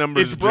know that number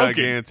it's is broken.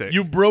 gigantic.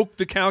 You broke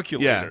the Yeah,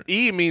 calculator.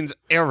 E means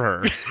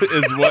error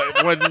is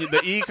what when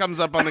the E comes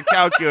up on the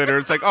calculator.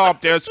 It's like, oh,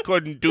 just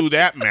couldn't do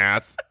that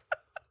math.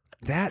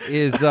 That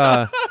is,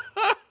 yeah,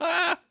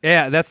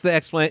 that's the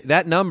explanation.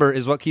 That number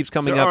is what keeps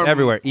coming There up are-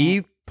 everywhere.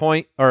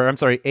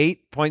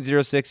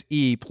 8.06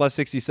 E plus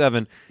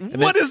 67.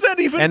 And What does that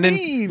even and then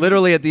mean?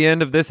 literally at the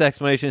end of this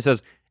explanation, it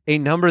says, a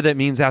number that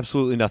means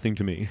absolutely nothing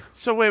to me.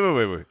 So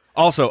wait.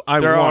 Also, I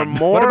There are won.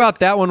 more. What about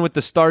that one with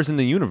the stars in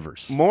the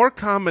universe? more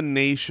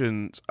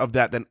combinations of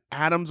that than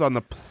atoms on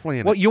the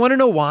planet? Well, you want to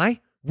know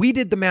why? We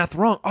did the math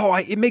wrong. Oh,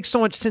 it makes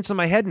so much sense in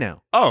my head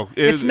now. Oh,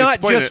 It's not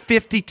explain just it.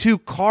 52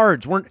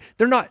 cards.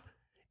 They're not.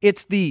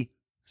 It's the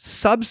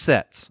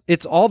subsets.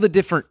 It's all the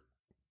different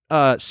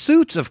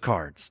suits of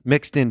cards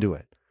mixed into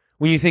it.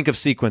 When you think of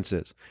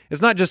sequences,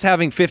 it's not just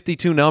having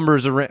 52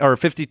 numbers or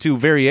 52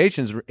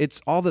 variations. It's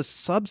all the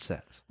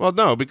subsets. Well,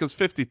 no, because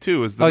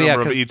 52 is the Oh, yeah,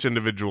 number of 'cause each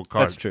individual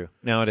card. That's true.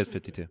 Now it is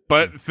 52.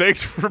 But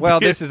thanks for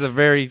Well, being- this is a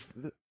very.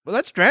 Well,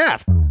 let's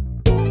draft.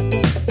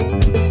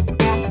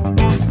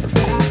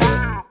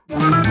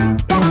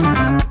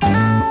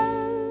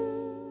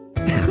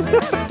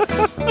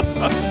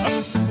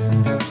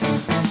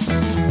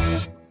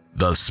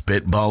 The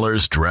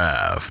Spitballers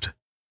Draft.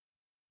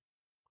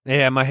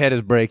 Yeah, my head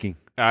is breaking.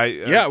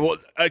 Yeah, well,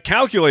 a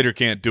calculator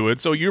can't do it,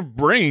 so your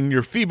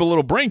feeble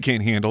little brain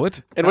can't handle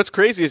it. And what's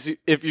crazy is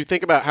if you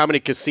think about how many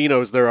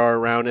casinos there are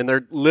around, and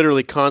they're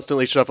literally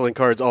constantly shuffling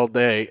cards all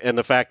day, and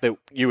the fact that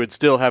you would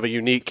still have a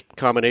unique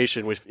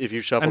combination if you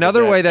shuffle.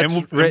 Another way that's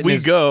And written we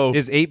is, go-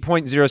 is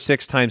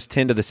 8.06 times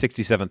 10 to the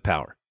 67th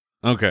power.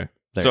 Okay,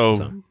 There,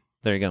 so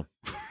there you go.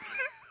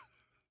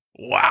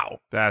 wow,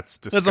 that's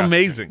disgusting. that's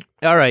amazing.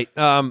 All right,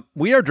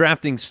 we are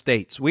drafting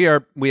states. We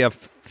have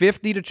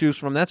 50 to choose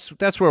from. That's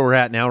where we're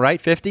at now, right?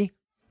 50.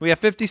 We have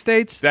 50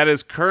 states. That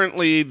is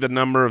currently the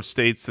number of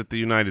states that the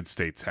United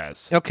States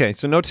has. Okay,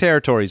 so no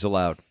territories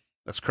allowed.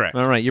 That's correct.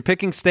 All right, you're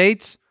picking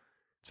states.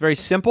 It's very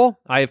simple.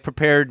 I have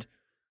prepared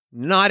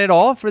not at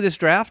all for this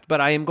draft,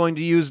 but I am going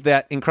to use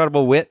that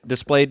incredible wit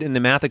displayed in the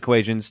math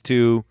equations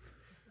to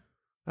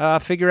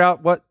figure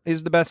out what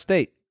is the best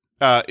state.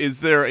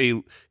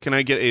 Can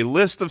I get a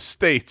list of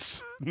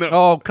states? No.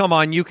 Oh, come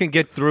on. You can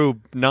get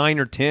through 9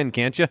 or 10,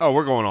 can't you? Oh,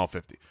 we're going all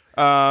 50.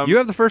 You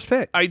have the first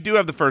pick. I do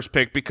have the first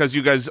pick because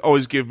you guys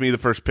always give me the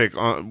first pick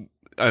on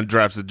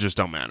drafts that just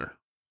don't matter.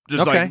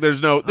 Just Okay. like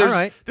there's no All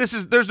right.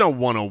 there's no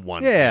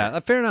 101. Yeah,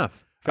 fair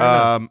enough. Fair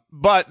enough.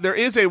 But there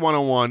is a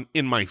 101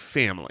 in my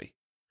family.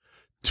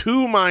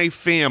 To my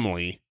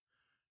family,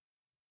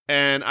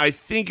 and I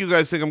think you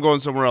guys think I'm going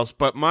somewhere else,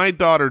 but my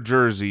daughter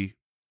Jersey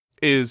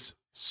is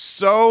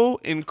so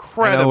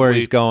incredibly I know where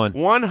he's going.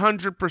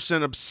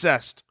 100%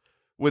 obsessed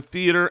with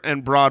theater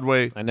and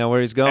Broadway I know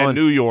where he's going. and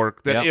New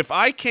York that Yep. if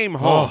I came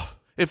home,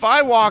 if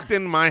I walked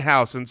in my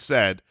house and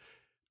said,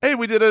 "Hey,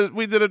 we did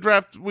a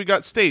draft, we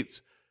got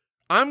states,"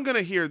 I'm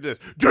gonna hear this.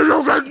 Did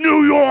you get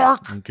New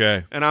York?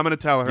 Okay, And I'm gonna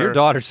tell her Your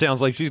daughter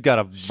sounds like she's got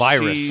a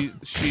virus.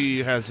 She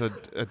has a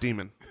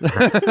demon. She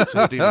has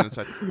a demon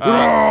inside. And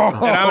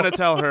I'm gonna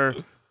tell her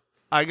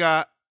I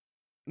got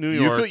New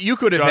York. you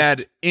could have just had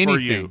for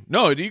anything. you.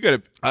 No, you could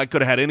have I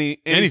could have had any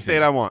Anything.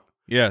 state I want.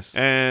 Yes.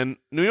 And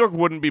New York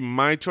wouldn't be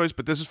my choice,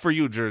 but this is for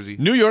you, Jersey.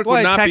 New York Well,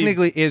 would it not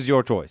technically is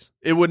your choice.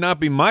 it would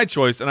not be my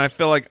choice, and I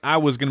feel like I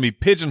was going to be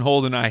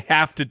pigeonholed, and I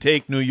have to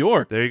take New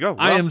York. There you go.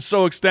 I Well- am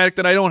so ecstatic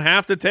that I don't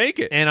have to take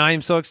it. And I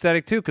am so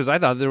ecstatic, too, because I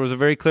thought there was a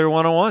very clear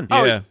 101.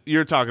 Oh, Yeah.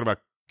 you're talking about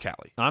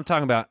Cali. I'm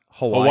talking about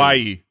Hawaii.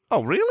 Hawaii.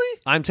 Oh, really?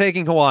 I'm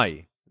taking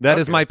Hawaii. That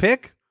is Okay. my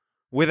pick,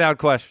 without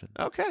question.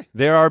 Okay.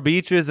 There are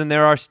beaches, and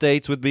there are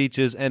states with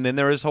beaches, and then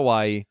there is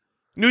Hawaii.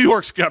 New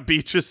York's got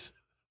beaches.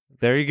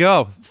 There you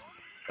go.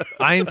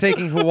 I am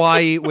taking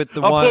Hawaii with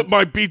the I'll one. put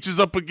my beaches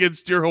up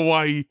against your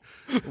Hawaii.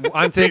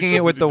 I'm taking it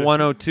beaches with the any day.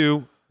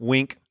 102.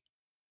 Wink.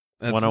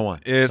 That's-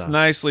 101. It's So.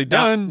 nicely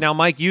Now, done. now,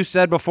 Mike, you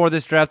said before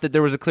this draft that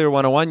there was a clear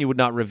 101. You would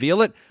not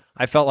reveal it.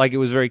 I felt like it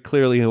was very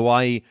clearly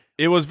Hawaii.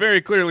 It was very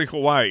clearly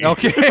Hawaii.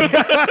 Okay.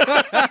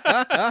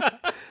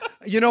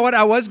 You know what?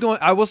 I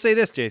will say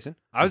this, Jason.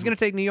 I was going to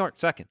take New York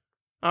second.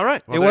 All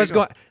right. Well, It there was you go.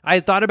 going. I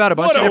had thought about a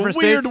bunch What of a different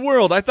weird states.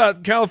 world. I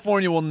thought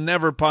California will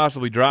never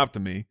possibly drop to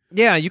me.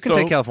 Yeah, you can So,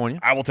 take California.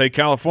 I will take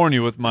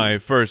California with my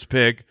first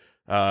pick.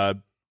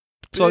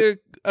 So-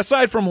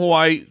 Aside from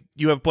Hawaii,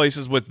 you have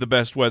places with the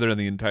best weather in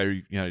the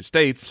entire United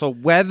States. So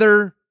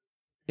weather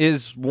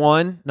is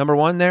number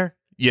one there.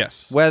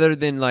 yes. Weather,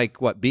 then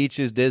like what?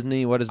 Beaches,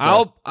 Disney. What is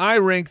that? I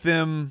rank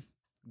them.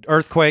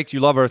 Earthquakes. You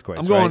love earthquakes.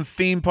 I'm going right?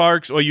 theme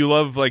parks. Or you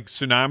love like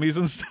tsunamis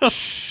and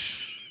stuff.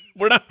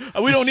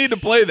 We don't need to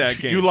play that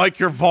game. You like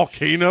your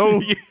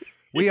volcano?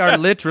 We are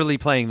literally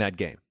playing that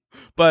game.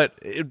 But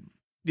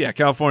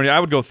California. I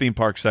would go theme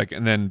park second,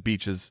 and then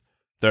beaches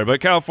third. But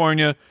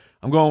California,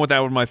 I'm going with that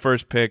with my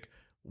first pick.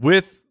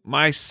 With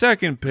my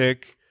second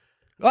pick,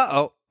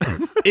 Uh-oh.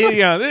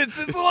 it's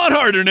a lot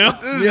harder now.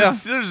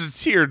 There's a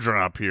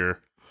teardrop here.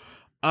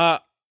 I'm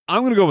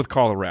going to go with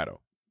Colorado.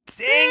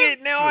 Dang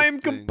it. Now I'm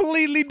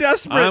completely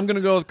desperate. I'm going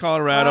to go with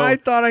Colorado. I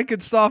thought I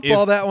could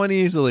softball If- that one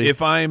easily.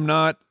 If I'm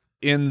not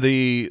in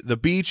the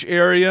beach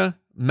area,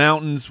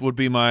 mountains would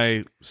be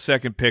my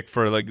second pick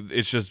for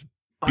it's just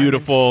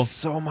beautiful. I'm in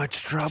so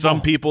much trouble.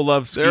 Some people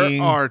love skiing.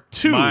 There are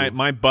two.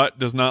 My butt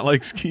does not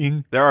like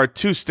skiing. There are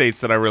two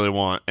states that I really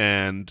want,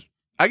 and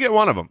I get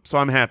one of them, so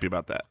I'm happy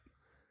about that.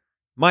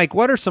 Mike,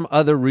 what are some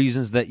other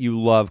reasons that you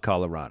love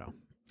Colorado?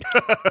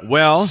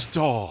 Well,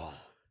 Stall.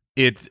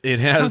 it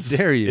has. How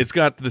dare you. It's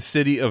got the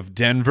city of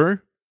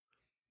Denver,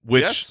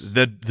 which Yes.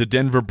 the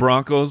Denver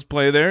Broncos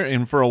play there,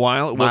 and for a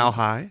while it Mile was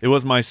High. It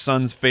was my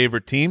son's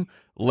favorite team.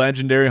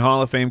 Legendary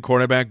Hall of Fame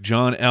quarterback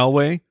John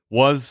Elway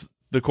was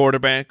the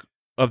quarterback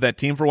of that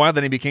team for a while.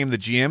 Then he became the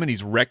GM, and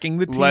he's wrecking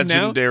the team now.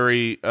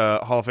 Legendary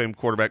Hall of Fame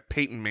quarterback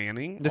Peyton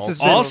Manning. This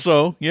is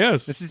Also,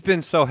 yes. This has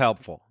been so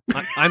helpful.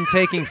 I'm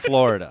taking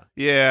Florida.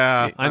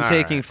 Yeah. I'm all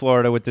taking right.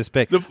 Florida with this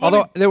pick. The funny-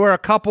 Although there were a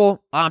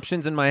couple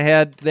options in my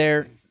head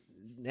there,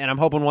 and I'm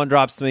hoping one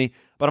drops to me,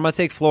 but I'm going to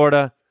take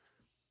Florida,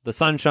 the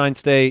Sunshine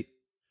State.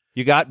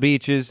 You got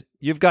beaches.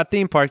 You've got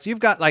theme parks. You've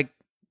got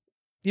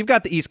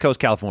the East Coast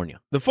California.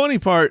 The funny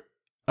part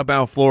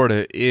about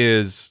Florida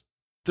is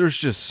there's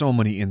just so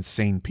many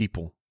insane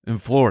people in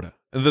Florida.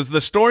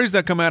 The stories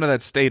that come out of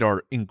that state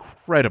are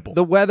incredible.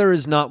 The weather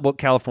is not what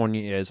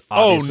California is,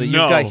 obviously.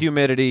 no. You've got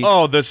humidity,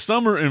 Oh, the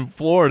summer in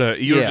Florida,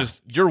 Yeah.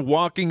 you're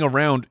walking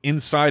around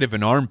inside of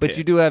an armpit. but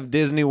you do have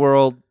Disney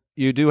World.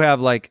 You do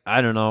have,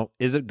 I don't know,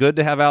 is it good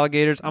to have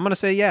alligators? I'm going to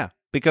say yeah,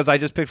 because I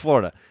just picked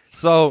Florida.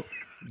 So,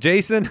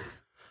 Jason...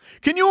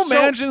 Can you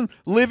imagine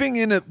living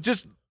in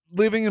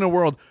a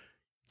world?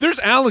 There's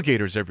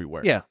alligators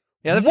everywhere. Yeah.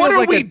 That What feels are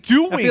like we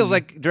doing? That feels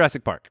like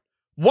Jurassic Park.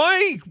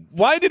 Why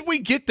did we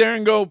get there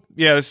and go,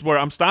 yeah, this is where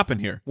I'm stopping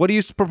here? What do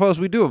you propose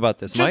we do about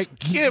this, Just Mike?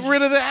 get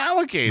rid of the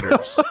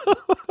alligators.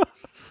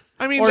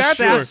 I mean, Or that's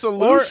sa- the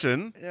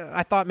solution.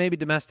 I thought maybe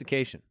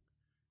domestication.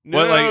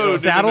 What, like,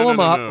 saddle them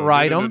up,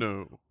 ride them.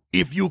 No.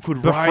 If you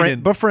could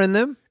ride Befriend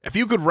them. if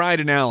you could ride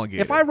an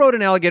alligator. If I rode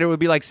an alligator, it would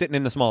be like sitting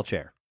in the small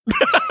chair.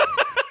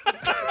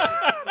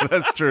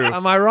 That's true.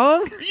 Am I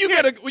wrong?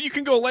 you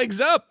can go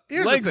legs up.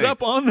 Here's the Legs thing.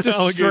 up on the Just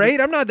alligator.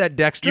 straight. I'm not that You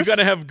dexterous. got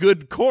to have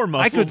good core I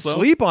muscles. could though.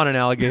 sleep on an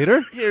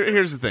alligator.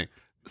 Here's the thing.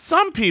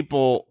 Some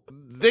people,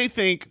 they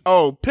think,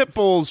 pit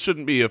bulls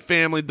shouldn't be a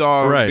family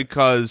dog Right.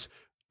 because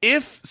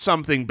if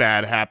something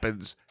bad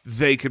happens,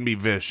 they can be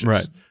vicious.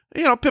 Right.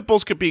 Pit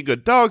bulls could be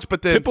good dogs,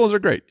 but then Pit bulls are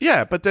great.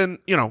 yeah, but then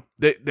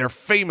they're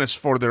famous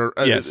for their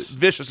Yes.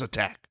 vicious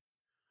attack.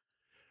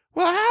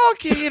 Well,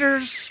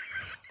 alligators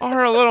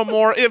are a little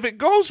more. If it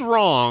goes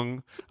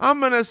wrong, I'm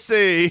gonna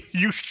say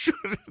you should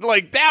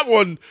like that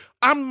one.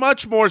 I'm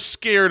much more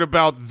scared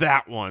about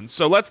that one.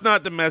 So let's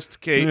not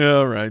domesticate.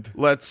 Yeah, right.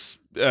 Let's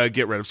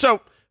get rid of.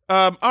 So,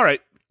 all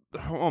right.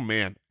 Oh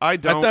man, I I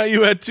don't. thought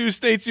you had two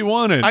states you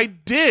wanted. I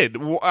did,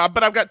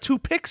 but I've got two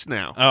picks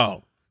now.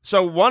 oh.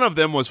 So one of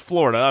them was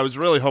Florida. I was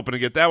really hoping to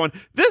get that one.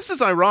 This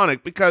is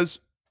ironic because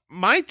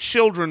my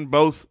children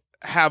both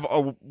have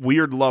a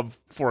weird love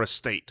for a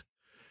state.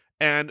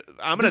 And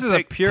I'm going This to is a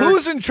take pure-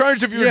 Who's in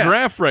charge of your Yeah.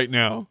 draft right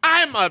now?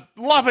 I'm a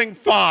loving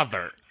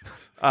father.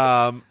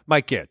 My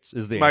kids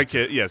is the My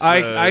answer. kid, yes.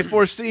 I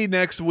foresee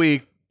next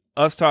week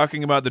us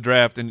talking about the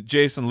draft and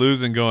Jason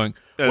losing, going,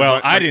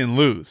 "Well, I didn't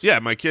lose. Yeah,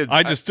 my kids.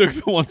 I just took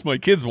the ones my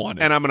kids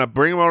wanted." And I'm gonna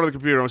bring them over to the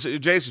computer. I'm gonna say,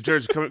 Jason,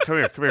 come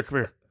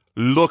here.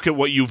 Look at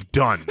what you've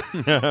done.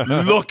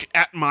 Look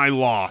at my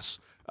loss.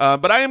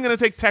 But I am gonna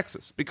take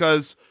Texas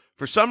because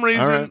for some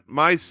reason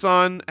my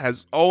son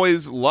has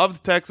always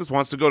loved Texas.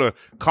 Wants to go to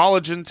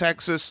college in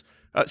Texas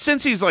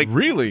since he's like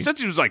since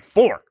he was like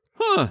 4.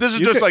 Huh. This is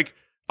just like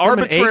From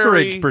arbitrary. an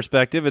acreage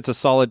perspective, it's a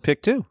solid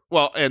pick too.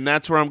 Well, and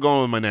that's where I'm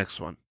going with my next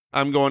one.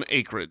 I'm going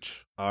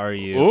acreage. Are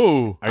you?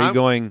 Ooh. Are you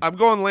going? I'm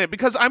going land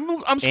because I'm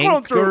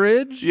scrolling through.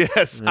 Anchorage?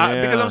 Yes,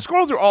 because I'm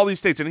scrolling through all these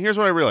states, and here's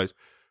what I realized: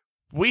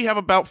 we have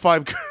about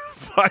five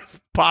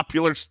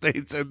popular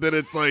states, and then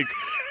it's like,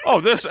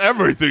 oh,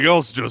 everything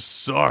else just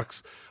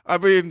sucks. I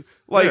mean,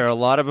 like there are a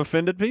lot of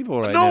offended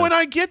people right now. no, and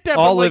I get that.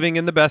 All but living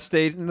in the best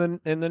state in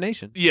the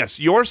nation. Yes,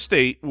 your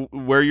state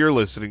where you're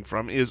listening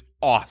from is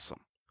awesome.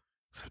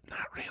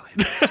 Not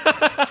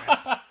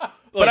really.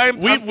 But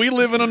we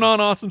live in a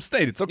non-awesome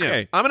state. It's okay.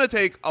 Yeah, I'm going to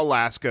take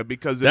Alaska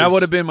because That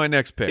would have been my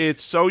next pick.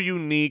 It's so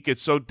unique.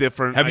 It's so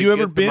different. Have you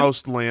ever get been? The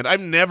most land.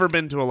 I've never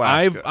been to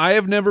Alaska. I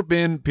have never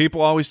been. People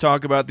always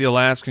talk about the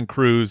Alaskan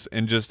cruise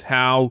and just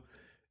how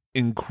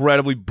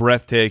incredibly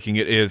breathtaking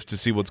it is to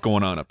see what's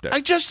going on up there. I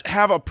just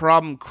have a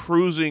problem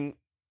cruising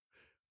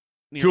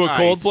near To a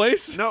cold ice.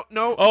 place? No.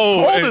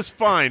 Oh, cold is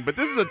fine, but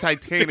this is a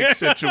Titanic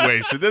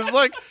situation. This is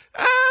like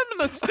I'm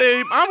gonna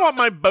stay. I want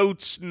my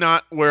boats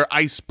not where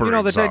icebergs. You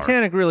know, the are.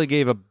 Titanic really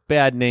gave a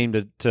bad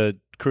name to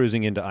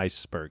cruising into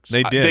icebergs.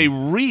 They did. They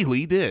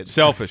really did.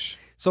 Selfish.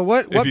 So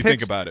what If you think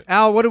picks- about it.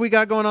 Al, what do we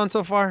got going on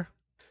so far?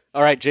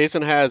 All right,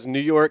 Jason has New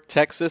York,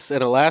 Texas,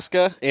 and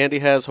Alaska. Andy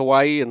has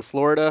Hawaii and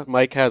Florida.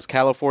 Mike has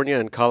California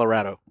and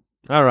Colorado.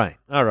 All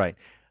right.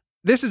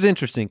 This is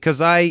interesting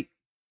because I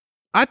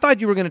thought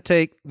you were going to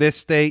take this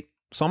state,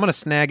 so I'm going to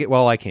snag it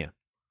while I can.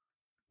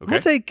 Okay. I'm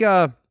going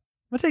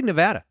to take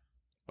Nevada.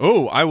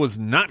 Oh, I was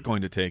not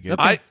going to take it.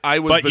 I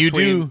was. But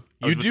between,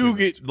 you do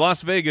get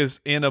Las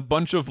Vegas and a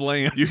bunch of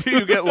land. you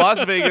get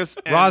Las Vegas,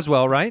 and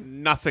Roswell, right?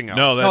 nothing else.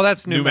 No,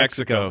 that's New New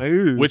Mexico.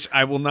 Ooh. which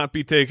I will not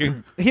be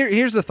taking.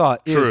 Here's the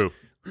thought. is true.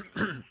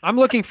 I'm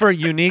looking for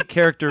unique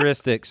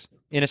characteristics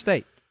in a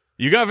state.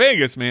 You got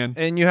Vegas, man.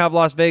 And you have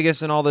Las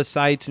Vegas and all the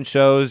sites and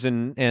shows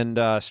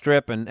and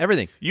strip and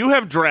everything. You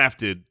have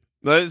drafted.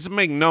 Let's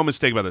make no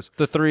mistake about this.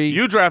 The three.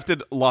 You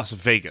drafted Las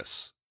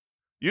Vegas.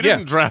 You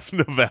didn't draft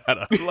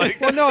Nevada. Like,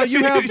 well, no,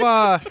 you have. you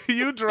I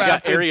got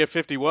drafted Area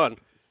 51.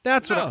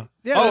 That's what. Oh.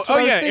 Yeah, Oh, that's what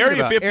I was yeah, thinking Area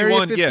about. 51,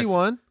 Area yes.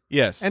 51.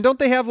 Yes. And don't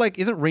they have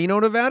isn't Reno,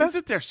 Nevada?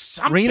 Isn't there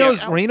something?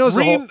 Reno's else?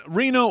 a whole-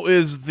 Reno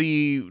is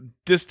the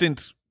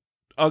distant,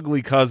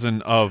 ugly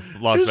cousin of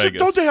Las Vegas.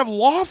 Don't they have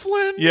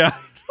Laughlin? Yeah.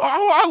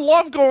 Oh, I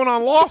love going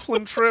on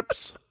Laughlin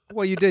trips.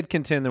 Well, you did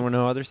contend there were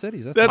no other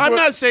cities. That's That's I'm what-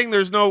 not saying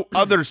there's no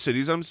other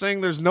cities. I'm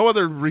saying there's no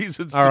other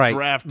reasons all to right.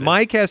 draft it.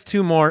 Mike has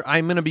two more.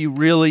 I'm going to be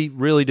really,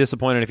 really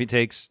disappointed if he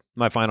takes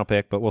my final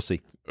pick, but we'll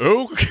see.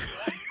 Oh,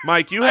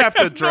 Mike, you have I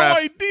to have draft.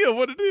 no idea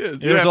what it is.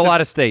 You There's have a to-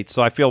 lot of states,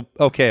 so I feel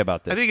okay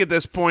about this. I think at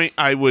this point,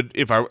 I would,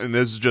 and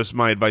this is just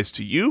my advice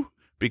to you,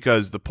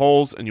 because the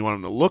polls and you want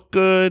them to look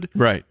good.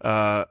 Right.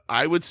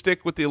 I would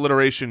stick with the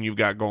alliteration you've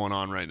got going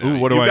on right now. Ooh,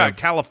 what do you've I got have?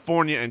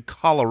 California and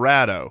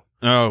Colorado.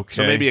 Okay.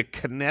 So maybe a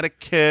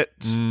Connecticut.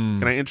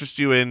 Can I interest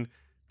you in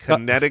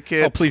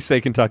Connecticut? Oh, please say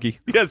Kentucky.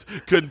 Yes,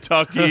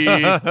 Kentucky.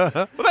 Well,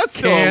 that's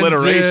still Kansas.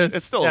 alliteration.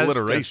 It's still That's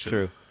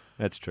alliteration.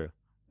 That's true.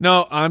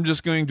 No, I'm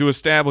just going to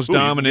establish Ooh, you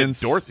can get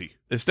dominance. Dorothy.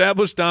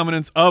 Establish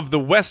dominance of the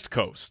West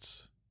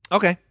Coast.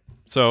 Okay.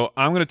 So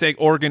I'm going to take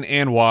Oregon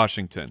and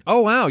Washington.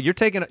 Oh, wow. You're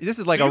taking this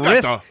is like So a you got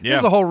risk. the- This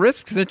is a whole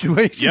risk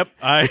situation. Yep,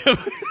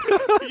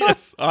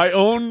 yes, I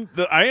own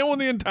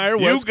the entire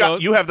West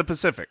Coast. You have the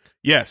Pacific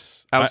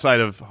Yes, outside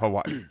of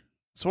Hawaii.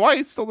 So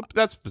Hawaii,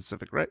 that's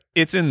Pacific, right?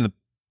 it's in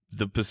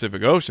the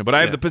Pacific Ocean, but I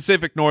have Yeah. the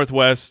Pacific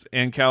Northwest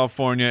and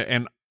California.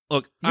 And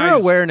look, Your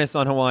awareness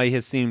on Hawaii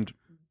has seemed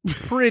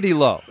pretty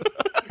low.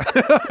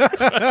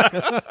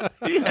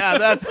 Yeah,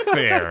 that's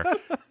fair.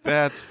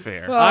 That's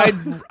fair.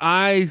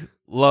 I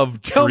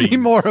love Tell me trees.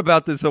 more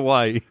about this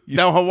Hawaii.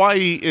 Now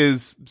Hawaii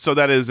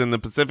that is in the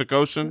Pacific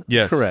Ocean.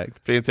 Yes, Correct.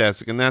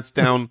 Fantastic, and that's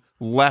down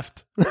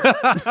left,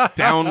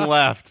 down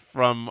left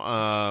from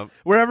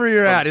Wherever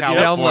you're at, it's down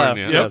left.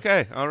 California. Yes.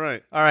 Okay, all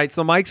right. All right,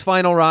 so Mike's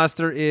final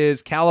roster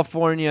is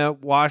California,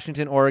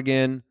 Washington,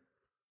 Oregon.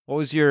 What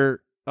was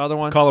your other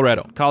one?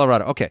 Colorado.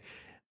 Colorado. Okay.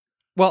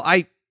 Well,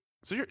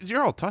 So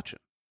you're all touching.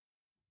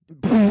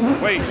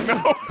 Wait,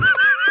 no.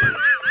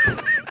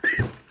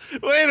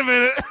 Wait a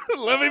minute.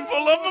 Let me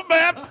pull up a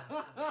map.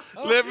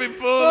 Let me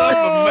pull up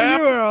a map.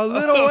 you are a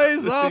little ways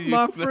of the off,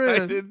 my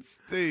friend. United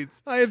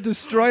States. I have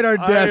destroyed our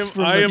desk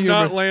from I the am humor.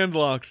 not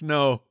landlocked.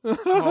 No,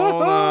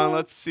 Hold on.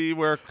 Let's see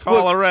where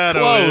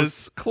Colorado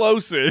is.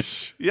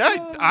 Close-ish.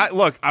 Yeah,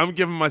 look, I'm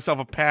giving myself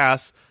a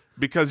pass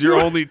because you're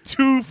only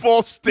 2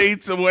 full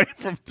states away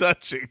from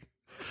touching.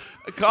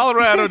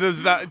 Colorado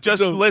does not,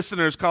 just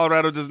listeners,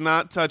 Colorado does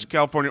not touch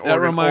California, That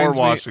Oregon, or reminds me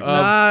Washington. of-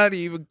 Not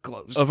even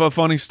close. Of a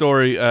funny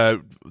story,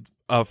 a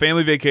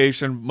family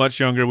vacation, much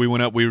younger. We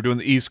went up. We were doing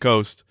the East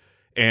Coast,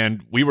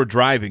 and we were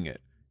driving it.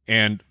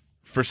 And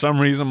for some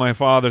reason, my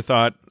father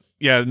thought,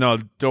 yeah, no,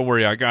 don't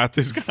worry, I got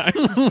this,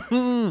 guys.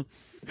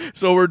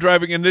 So we're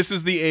driving, and this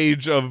is the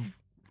age of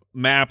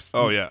maps.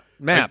 Oh, yeah.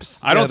 Maps.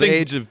 I don't the think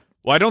age of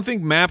Well, I don't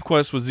think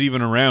MapQuest was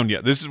even around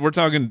yet. We're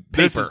talking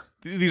Paper.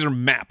 These are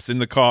maps in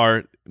the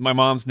car. My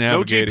mom's No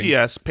navigating.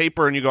 GPS,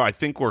 paper, and you go, I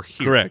think we're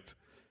here. Correct.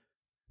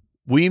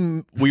 We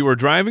were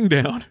driving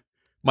down.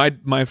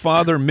 My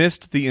father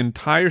missed the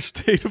entire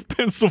state of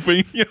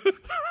Pennsylvania.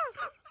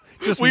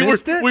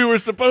 missed it? We were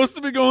supposed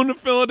to be going to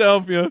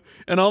Philadelphia,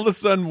 and all of a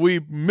sudden we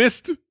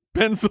missed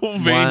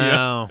Pennsylvania.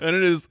 Wow. And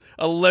it is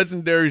a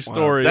legendary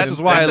story. This is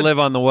why I live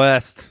on the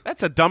West.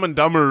 That's a Dumb and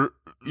Dumber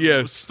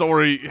Yes.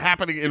 story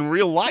happening in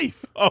real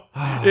life. Oh,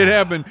 it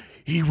happened.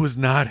 He was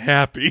not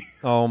happy.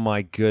 Oh,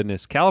 my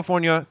goodness.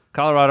 California,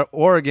 Colorado,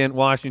 Oregon,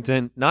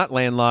 Washington, not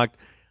landlocked.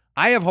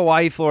 I have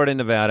Hawaii, Florida, and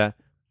Nevada.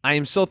 I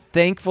am so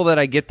thankful that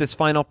I get this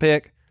final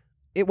pick.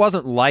 It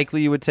wasn't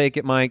likely you would take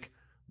it, Mike,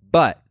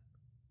 but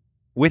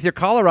with your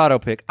Colorado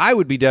pick, I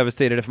would be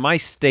devastated if my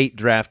state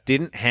draft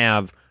didn't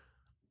have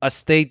a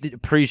state that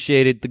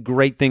appreciated the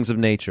great things of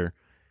nature.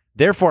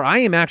 Therefore, I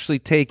am actually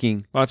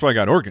taking Well, that's why I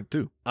got Oregon,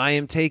 too. I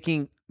am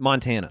taking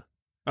Montana.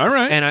 All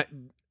right. And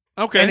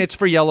okay. and it's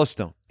for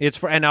Yellowstone.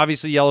 And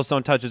obviously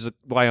Yellowstone touches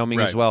Wyoming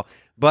as Right. well.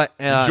 But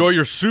enjoy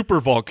your super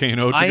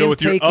volcano to I go am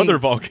with your taking- other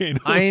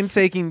volcanoes. I am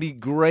taking the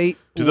great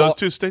Do those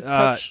two states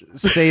touch?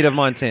 state of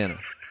Montana.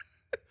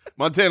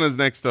 Montana's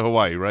next to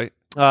Hawaii, right?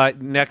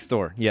 Next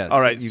door, yes.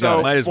 All right. You got So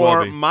it. Might as well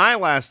for be. my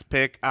last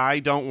pick, I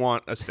don't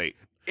want a state.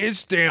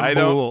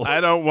 Istanbul.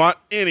 I don't want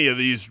any of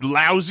these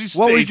lousy states.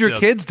 What would your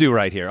kids do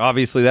right here?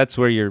 Obviously, that's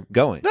where you're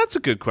going. That's a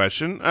good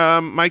question.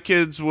 My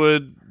kids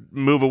would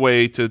move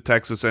away to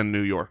Texas and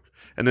New York,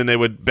 and then they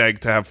would beg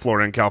to have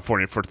Florida and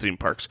California for theme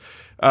parks.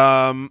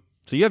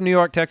 So you have New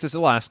York, Texas,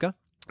 Alaska.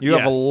 You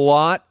have a Yes.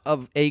 lot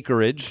of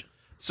acreage.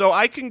 So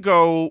I can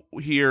go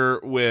here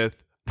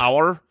with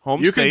our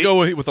home You state. can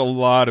go with a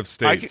lot of I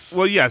states. can,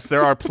 well, yes,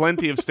 there are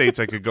plenty of states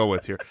I could go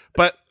with here,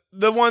 but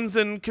the ones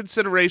in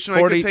consideration, I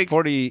 40, could take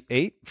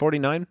 48,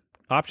 49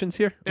 options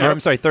here? Yeah. Or, I'm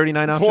sorry,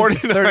 39 options?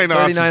 49 39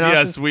 options.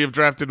 Yes, we have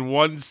drafted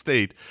one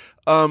state.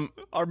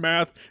 Our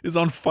math is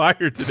on fire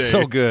today.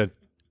 So good.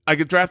 I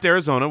could draft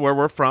Arizona, where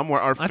we're from, where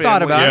our I family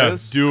thought about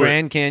is. it. Do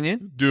Grand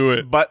Canyon. Do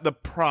it. But the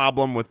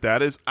problem with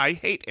that is I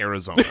hate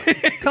Arizona.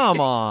 Come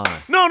on.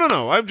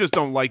 No. I just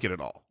don't like it at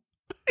all.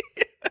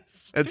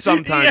 And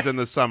sometimes in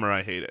the summer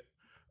I hate it.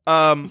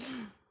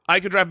 I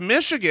could draft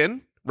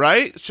Michigan,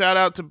 right? Shout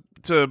out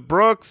to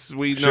Brooks.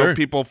 We know Sure.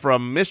 people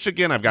from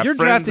Michigan. I've got You're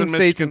friends drafting in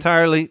states Michigan.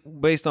 entirely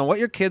based on what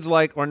your kids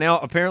like, or now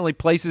apparently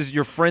places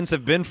your friends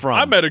have been from.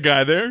 I met a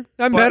guy there.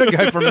 I met a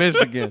guy from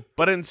Michigan.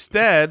 But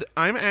instead,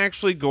 I'm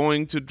actually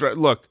going to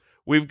look.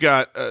 We've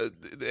got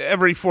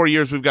every 4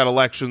 years we've got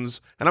elections,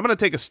 and I'm going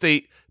to take a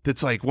state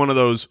that's like one of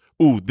those.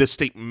 Ooh, this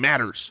state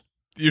matters.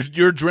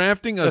 You're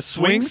drafting a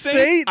swing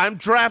state? I'm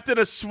drafting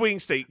a swing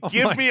state. Oh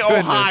Give my me goodness.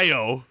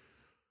 Ohio.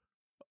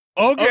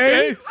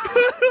 Okay.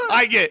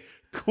 I get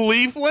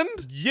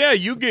Cleveland, Yeah,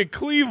 you get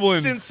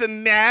Cleveland.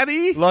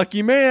 Cincinnati.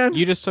 Lucky man.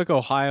 You just took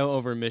Ohio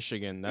over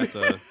Michigan. That's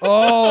a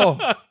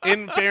Oh,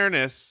 In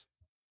fairness,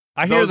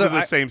 I hear Those are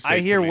the same state I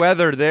to hear me.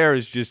 weather there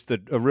is just a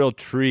real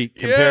treat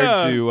compared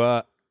Yeah.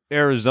 to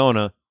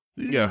Arizona.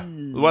 yeah,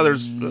 the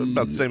weather's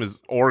about the same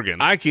as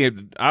Oregon. I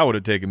would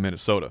have taken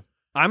Minnesota.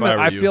 I If I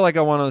were you. feel like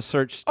I want to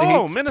search states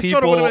Oh, Minnesota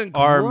people would've been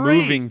are great.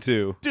 moving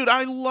to. Dude,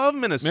 I love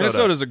Minnesota.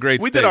 Minnesota's a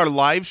great We state. did our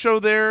live show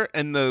there,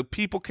 and the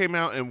people came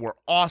out and were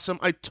awesome.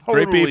 I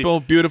totally. Great people,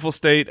 beautiful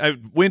state.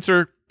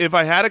 Winter, If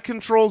I had a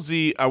Control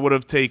Z, I would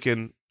have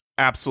taken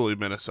absolutely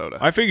Minnesota.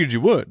 I figured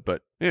you would,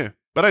 but yeah,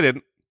 but I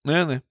didn't.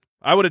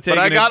 I would have taken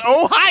But I it. got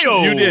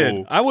Ohio. You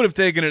did. I would have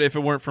taken it if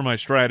it weren't for my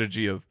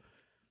strategy of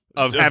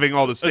Having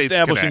all the states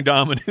establishing connect.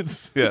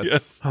 dominance.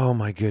 Yes. Oh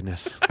my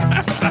goodness.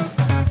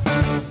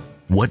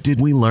 What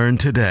did we learn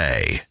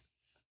today?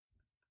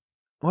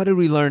 What did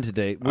we learn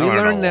today? We learned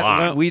a learned that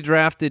lot. we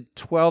drafted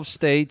 12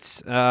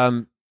 states.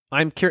 I'm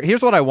curious.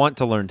 Here's what I want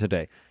to learn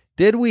today.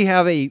 Did we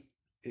have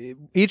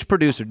each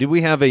producer, did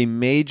we have a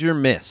major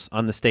miss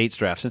on the states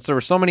draft? Since there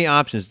were so many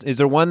options, is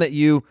there one that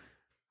you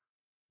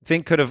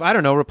think could have, I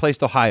don't know,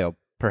 replaced Ohio,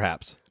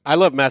 perhaps? I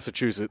love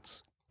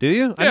Massachusetts. Do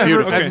you? Yeah,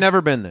 beautiful. I've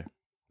never been there.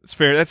 It's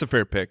fair. That's a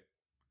fair pick.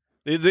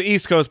 The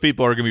East Coast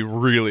people are going to be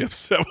really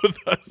upset with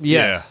us.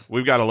 Yes. Yeah,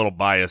 we've got a little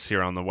bias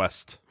here on the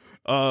West.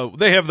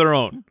 They have their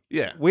own.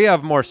 Yeah, We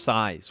have more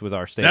size with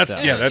our states. That's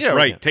out. that's Yeah.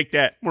 right. Take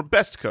that. we're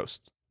Best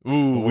Coast.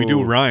 Ooh, we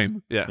do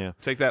rhyme. Yeah, Yeah.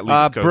 take that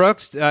least coast.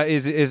 Brooks,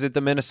 is it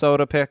the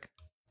Minnesota pick?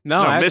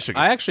 no. Michigan.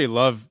 I actually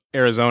love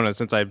Arizona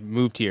since I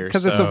moved here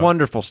Because it's a so-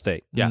 wonderful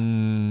state. Yeah.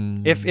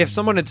 If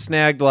someone had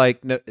snagged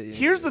like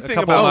Here's the a thing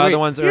couple about- of oh, other wait.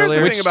 ones Here's the earlier,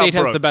 thing Which about state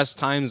has the Brooks. best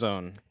time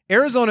zone?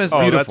 Arizona is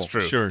Oh, beautiful. that's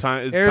true. Sure.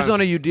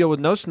 Arizona, you deal with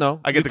no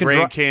snow. I get You the can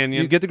Grand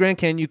Canyon. You get the Grand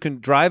Canyon. You can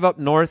drive up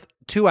north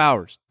 2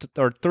 hours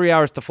or 3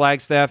 hours to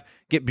Flagstaff,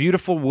 get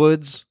beautiful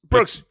woods.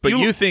 Brooks, But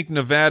you think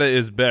Nevada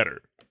is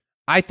better?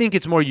 I think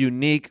it's more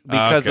unique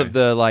because Okay. of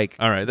the All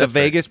right, the that's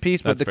fair. Vegas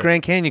piece, but That's the fair.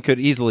 Grand Canyon could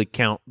easily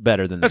count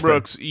better than that.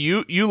 Brooks,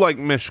 you like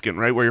Michigan,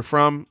 right? Where you're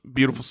from,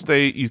 beautiful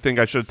state. You think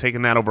I should have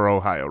taken that over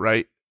Ohio,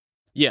 right?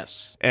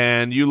 Yes.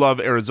 And you love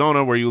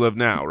Arizona, where you live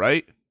now,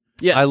 right?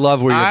 Yes. I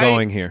love where you're I-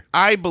 going here.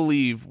 I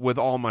believe with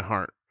all my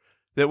heart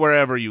that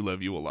wherever you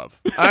live, you will love.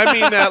 I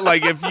mean that,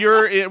 like, if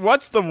you're in,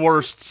 what's the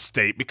worst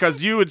state?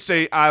 Because you would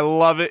say, I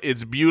love it.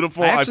 It's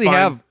beautiful. I actually find-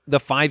 have the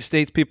 5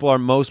 states people are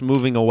most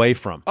moving away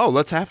from. Oh,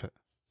 let's have it.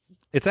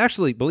 It's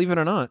actually, believe it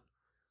or not,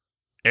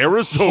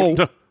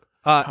 Arizona.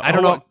 I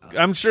don't know.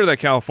 I'm sure that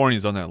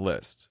California's on that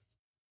list.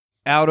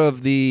 Out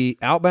of the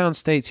outbound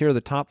states, here are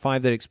the top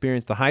 5 that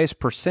experience the highest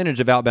percentage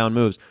of outbound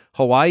moves: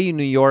 Hawaii,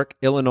 New York,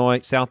 Illinois,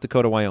 South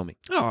Dakota, Wyoming.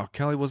 Oh,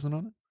 Cali wasn't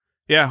on it?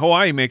 Yeah,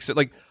 Hawaii makes it.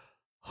 Like,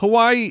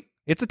 Hawaii,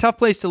 It's a tough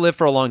place to live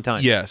for a long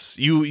time. yes,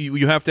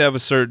 you have to have a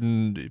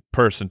certain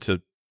person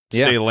to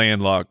Yeah. stay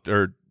landlocked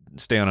or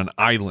stay on an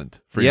island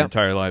for your Yep.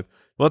 entire life.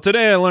 Well,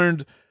 today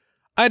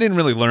I didn't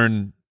really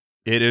learn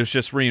it. It was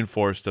just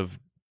reinforced of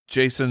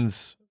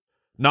Jason's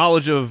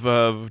knowledge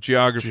of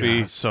geography.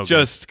 Yeah, so good.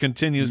 just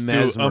continues to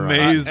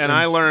Mesmerized. amaze. And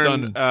I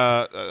stun.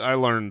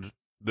 learned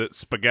that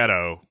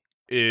spaghetto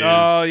is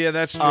Oh yeah,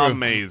 that's true.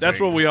 amazing. That's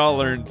what we all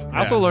learned. I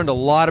also learned a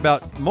lot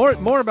about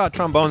more about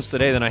trombones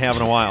today than I have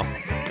in a while.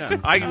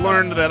 I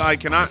learned that I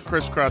cannot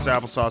crisscross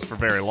applesauce for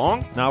very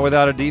long. Not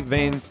without a deep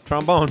vein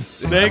trombone.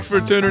 Thanks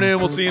for tuning in.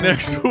 We'll see you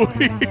next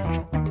week.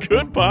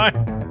 Goodbye.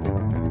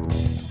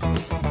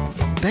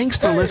 Thanks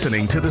for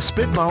listening to the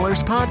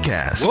Spitballers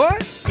Podcast.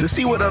 What? To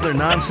see what other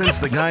nonsense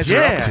the guys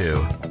are up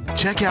to,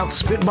 check out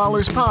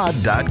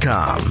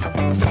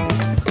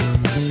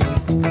SpitballersPod.com.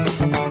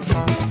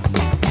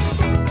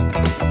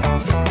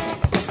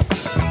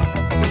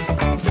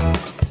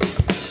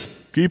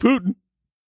 Keep hooting.